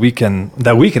way that we can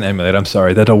emulate.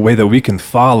 That a way that we can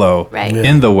follow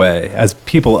in the way as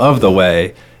people of the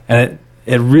way. And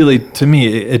it really, to me,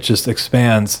 it just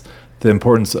expands the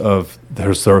importance of the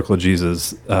historical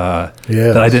Jesus that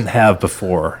I didn't have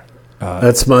before.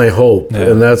 That's my hope,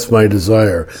 and that's my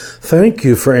desire. Thank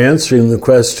you for answering the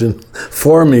question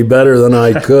for me better than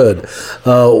I could.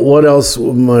 What else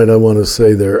might I want to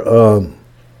say there?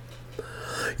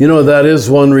 That is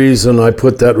one reason I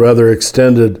put that rather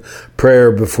extended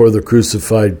prayer before the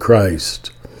crucified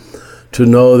Christ. To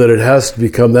know that it has to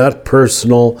become that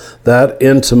personal, that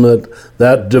intimate,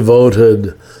 that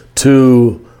devoted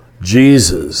to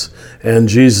Jesus and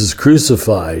Jesus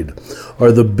crucified,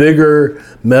 or the bigger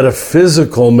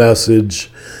metaphysical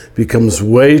message becomes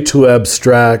way too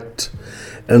abstract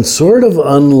and sort of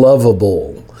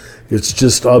unlovable. It's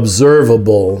just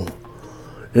observable,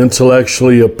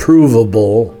 intellectually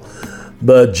approvable,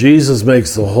 but Jesus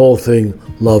makes the whole thing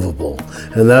lovable,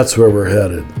 and that's where we're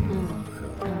headed.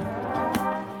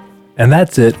 And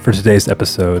that's it for today's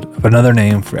episode of Another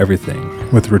Name for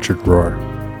Everything with Richard Rohr.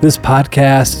 This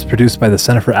podcast is produced by the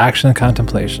Center for Action and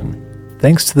Contemplation,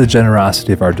 thanks to the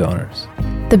generosity of our donors.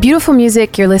 The beautiful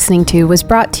music you're listening to was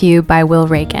brought to you by Will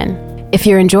Reagan. If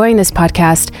you're enjoying this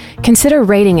podcast, consider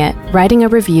rating it, writing a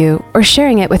review, or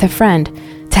sharing it with a friend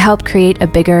to help create a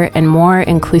bigger and more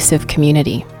inclusive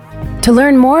community. To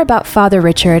learn more about Father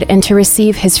Richard and to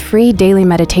receive his free daily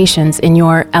meditations in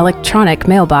your electronic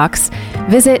mailbox,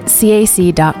 visit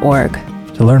cac.org.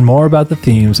 To learn more about the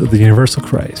themes of the Universal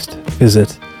Christ,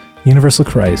 visit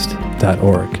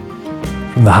universalchrist.org.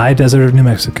 From the high desert of New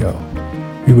Mexico,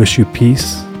 we wish you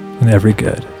peace and every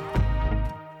good.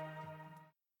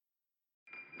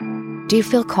 Do you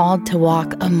feel called to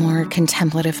walk a more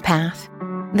contemplative path?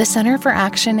 The Center for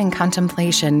Action and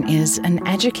Contemplation is an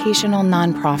educational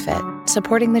nonprofit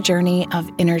supporting the journey of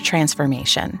inner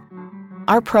transformation.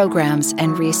 Our programs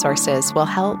and resources will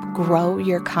help grow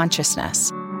your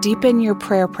consciousness, deepen your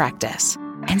prayer practice,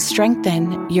 and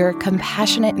strengthen your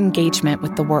compassionate engagement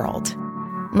with the world.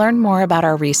 Learn more about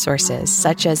our resources,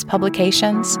 such as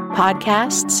publications,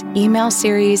 podcasts, email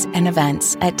series, and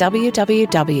events at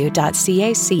www.cac.org.